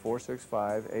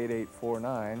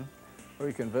 402-465-8849, or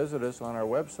you can visit us on our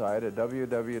website at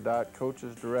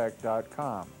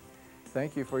www.coachesdirect.com.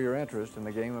 Thank you for your interest in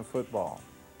the game of football.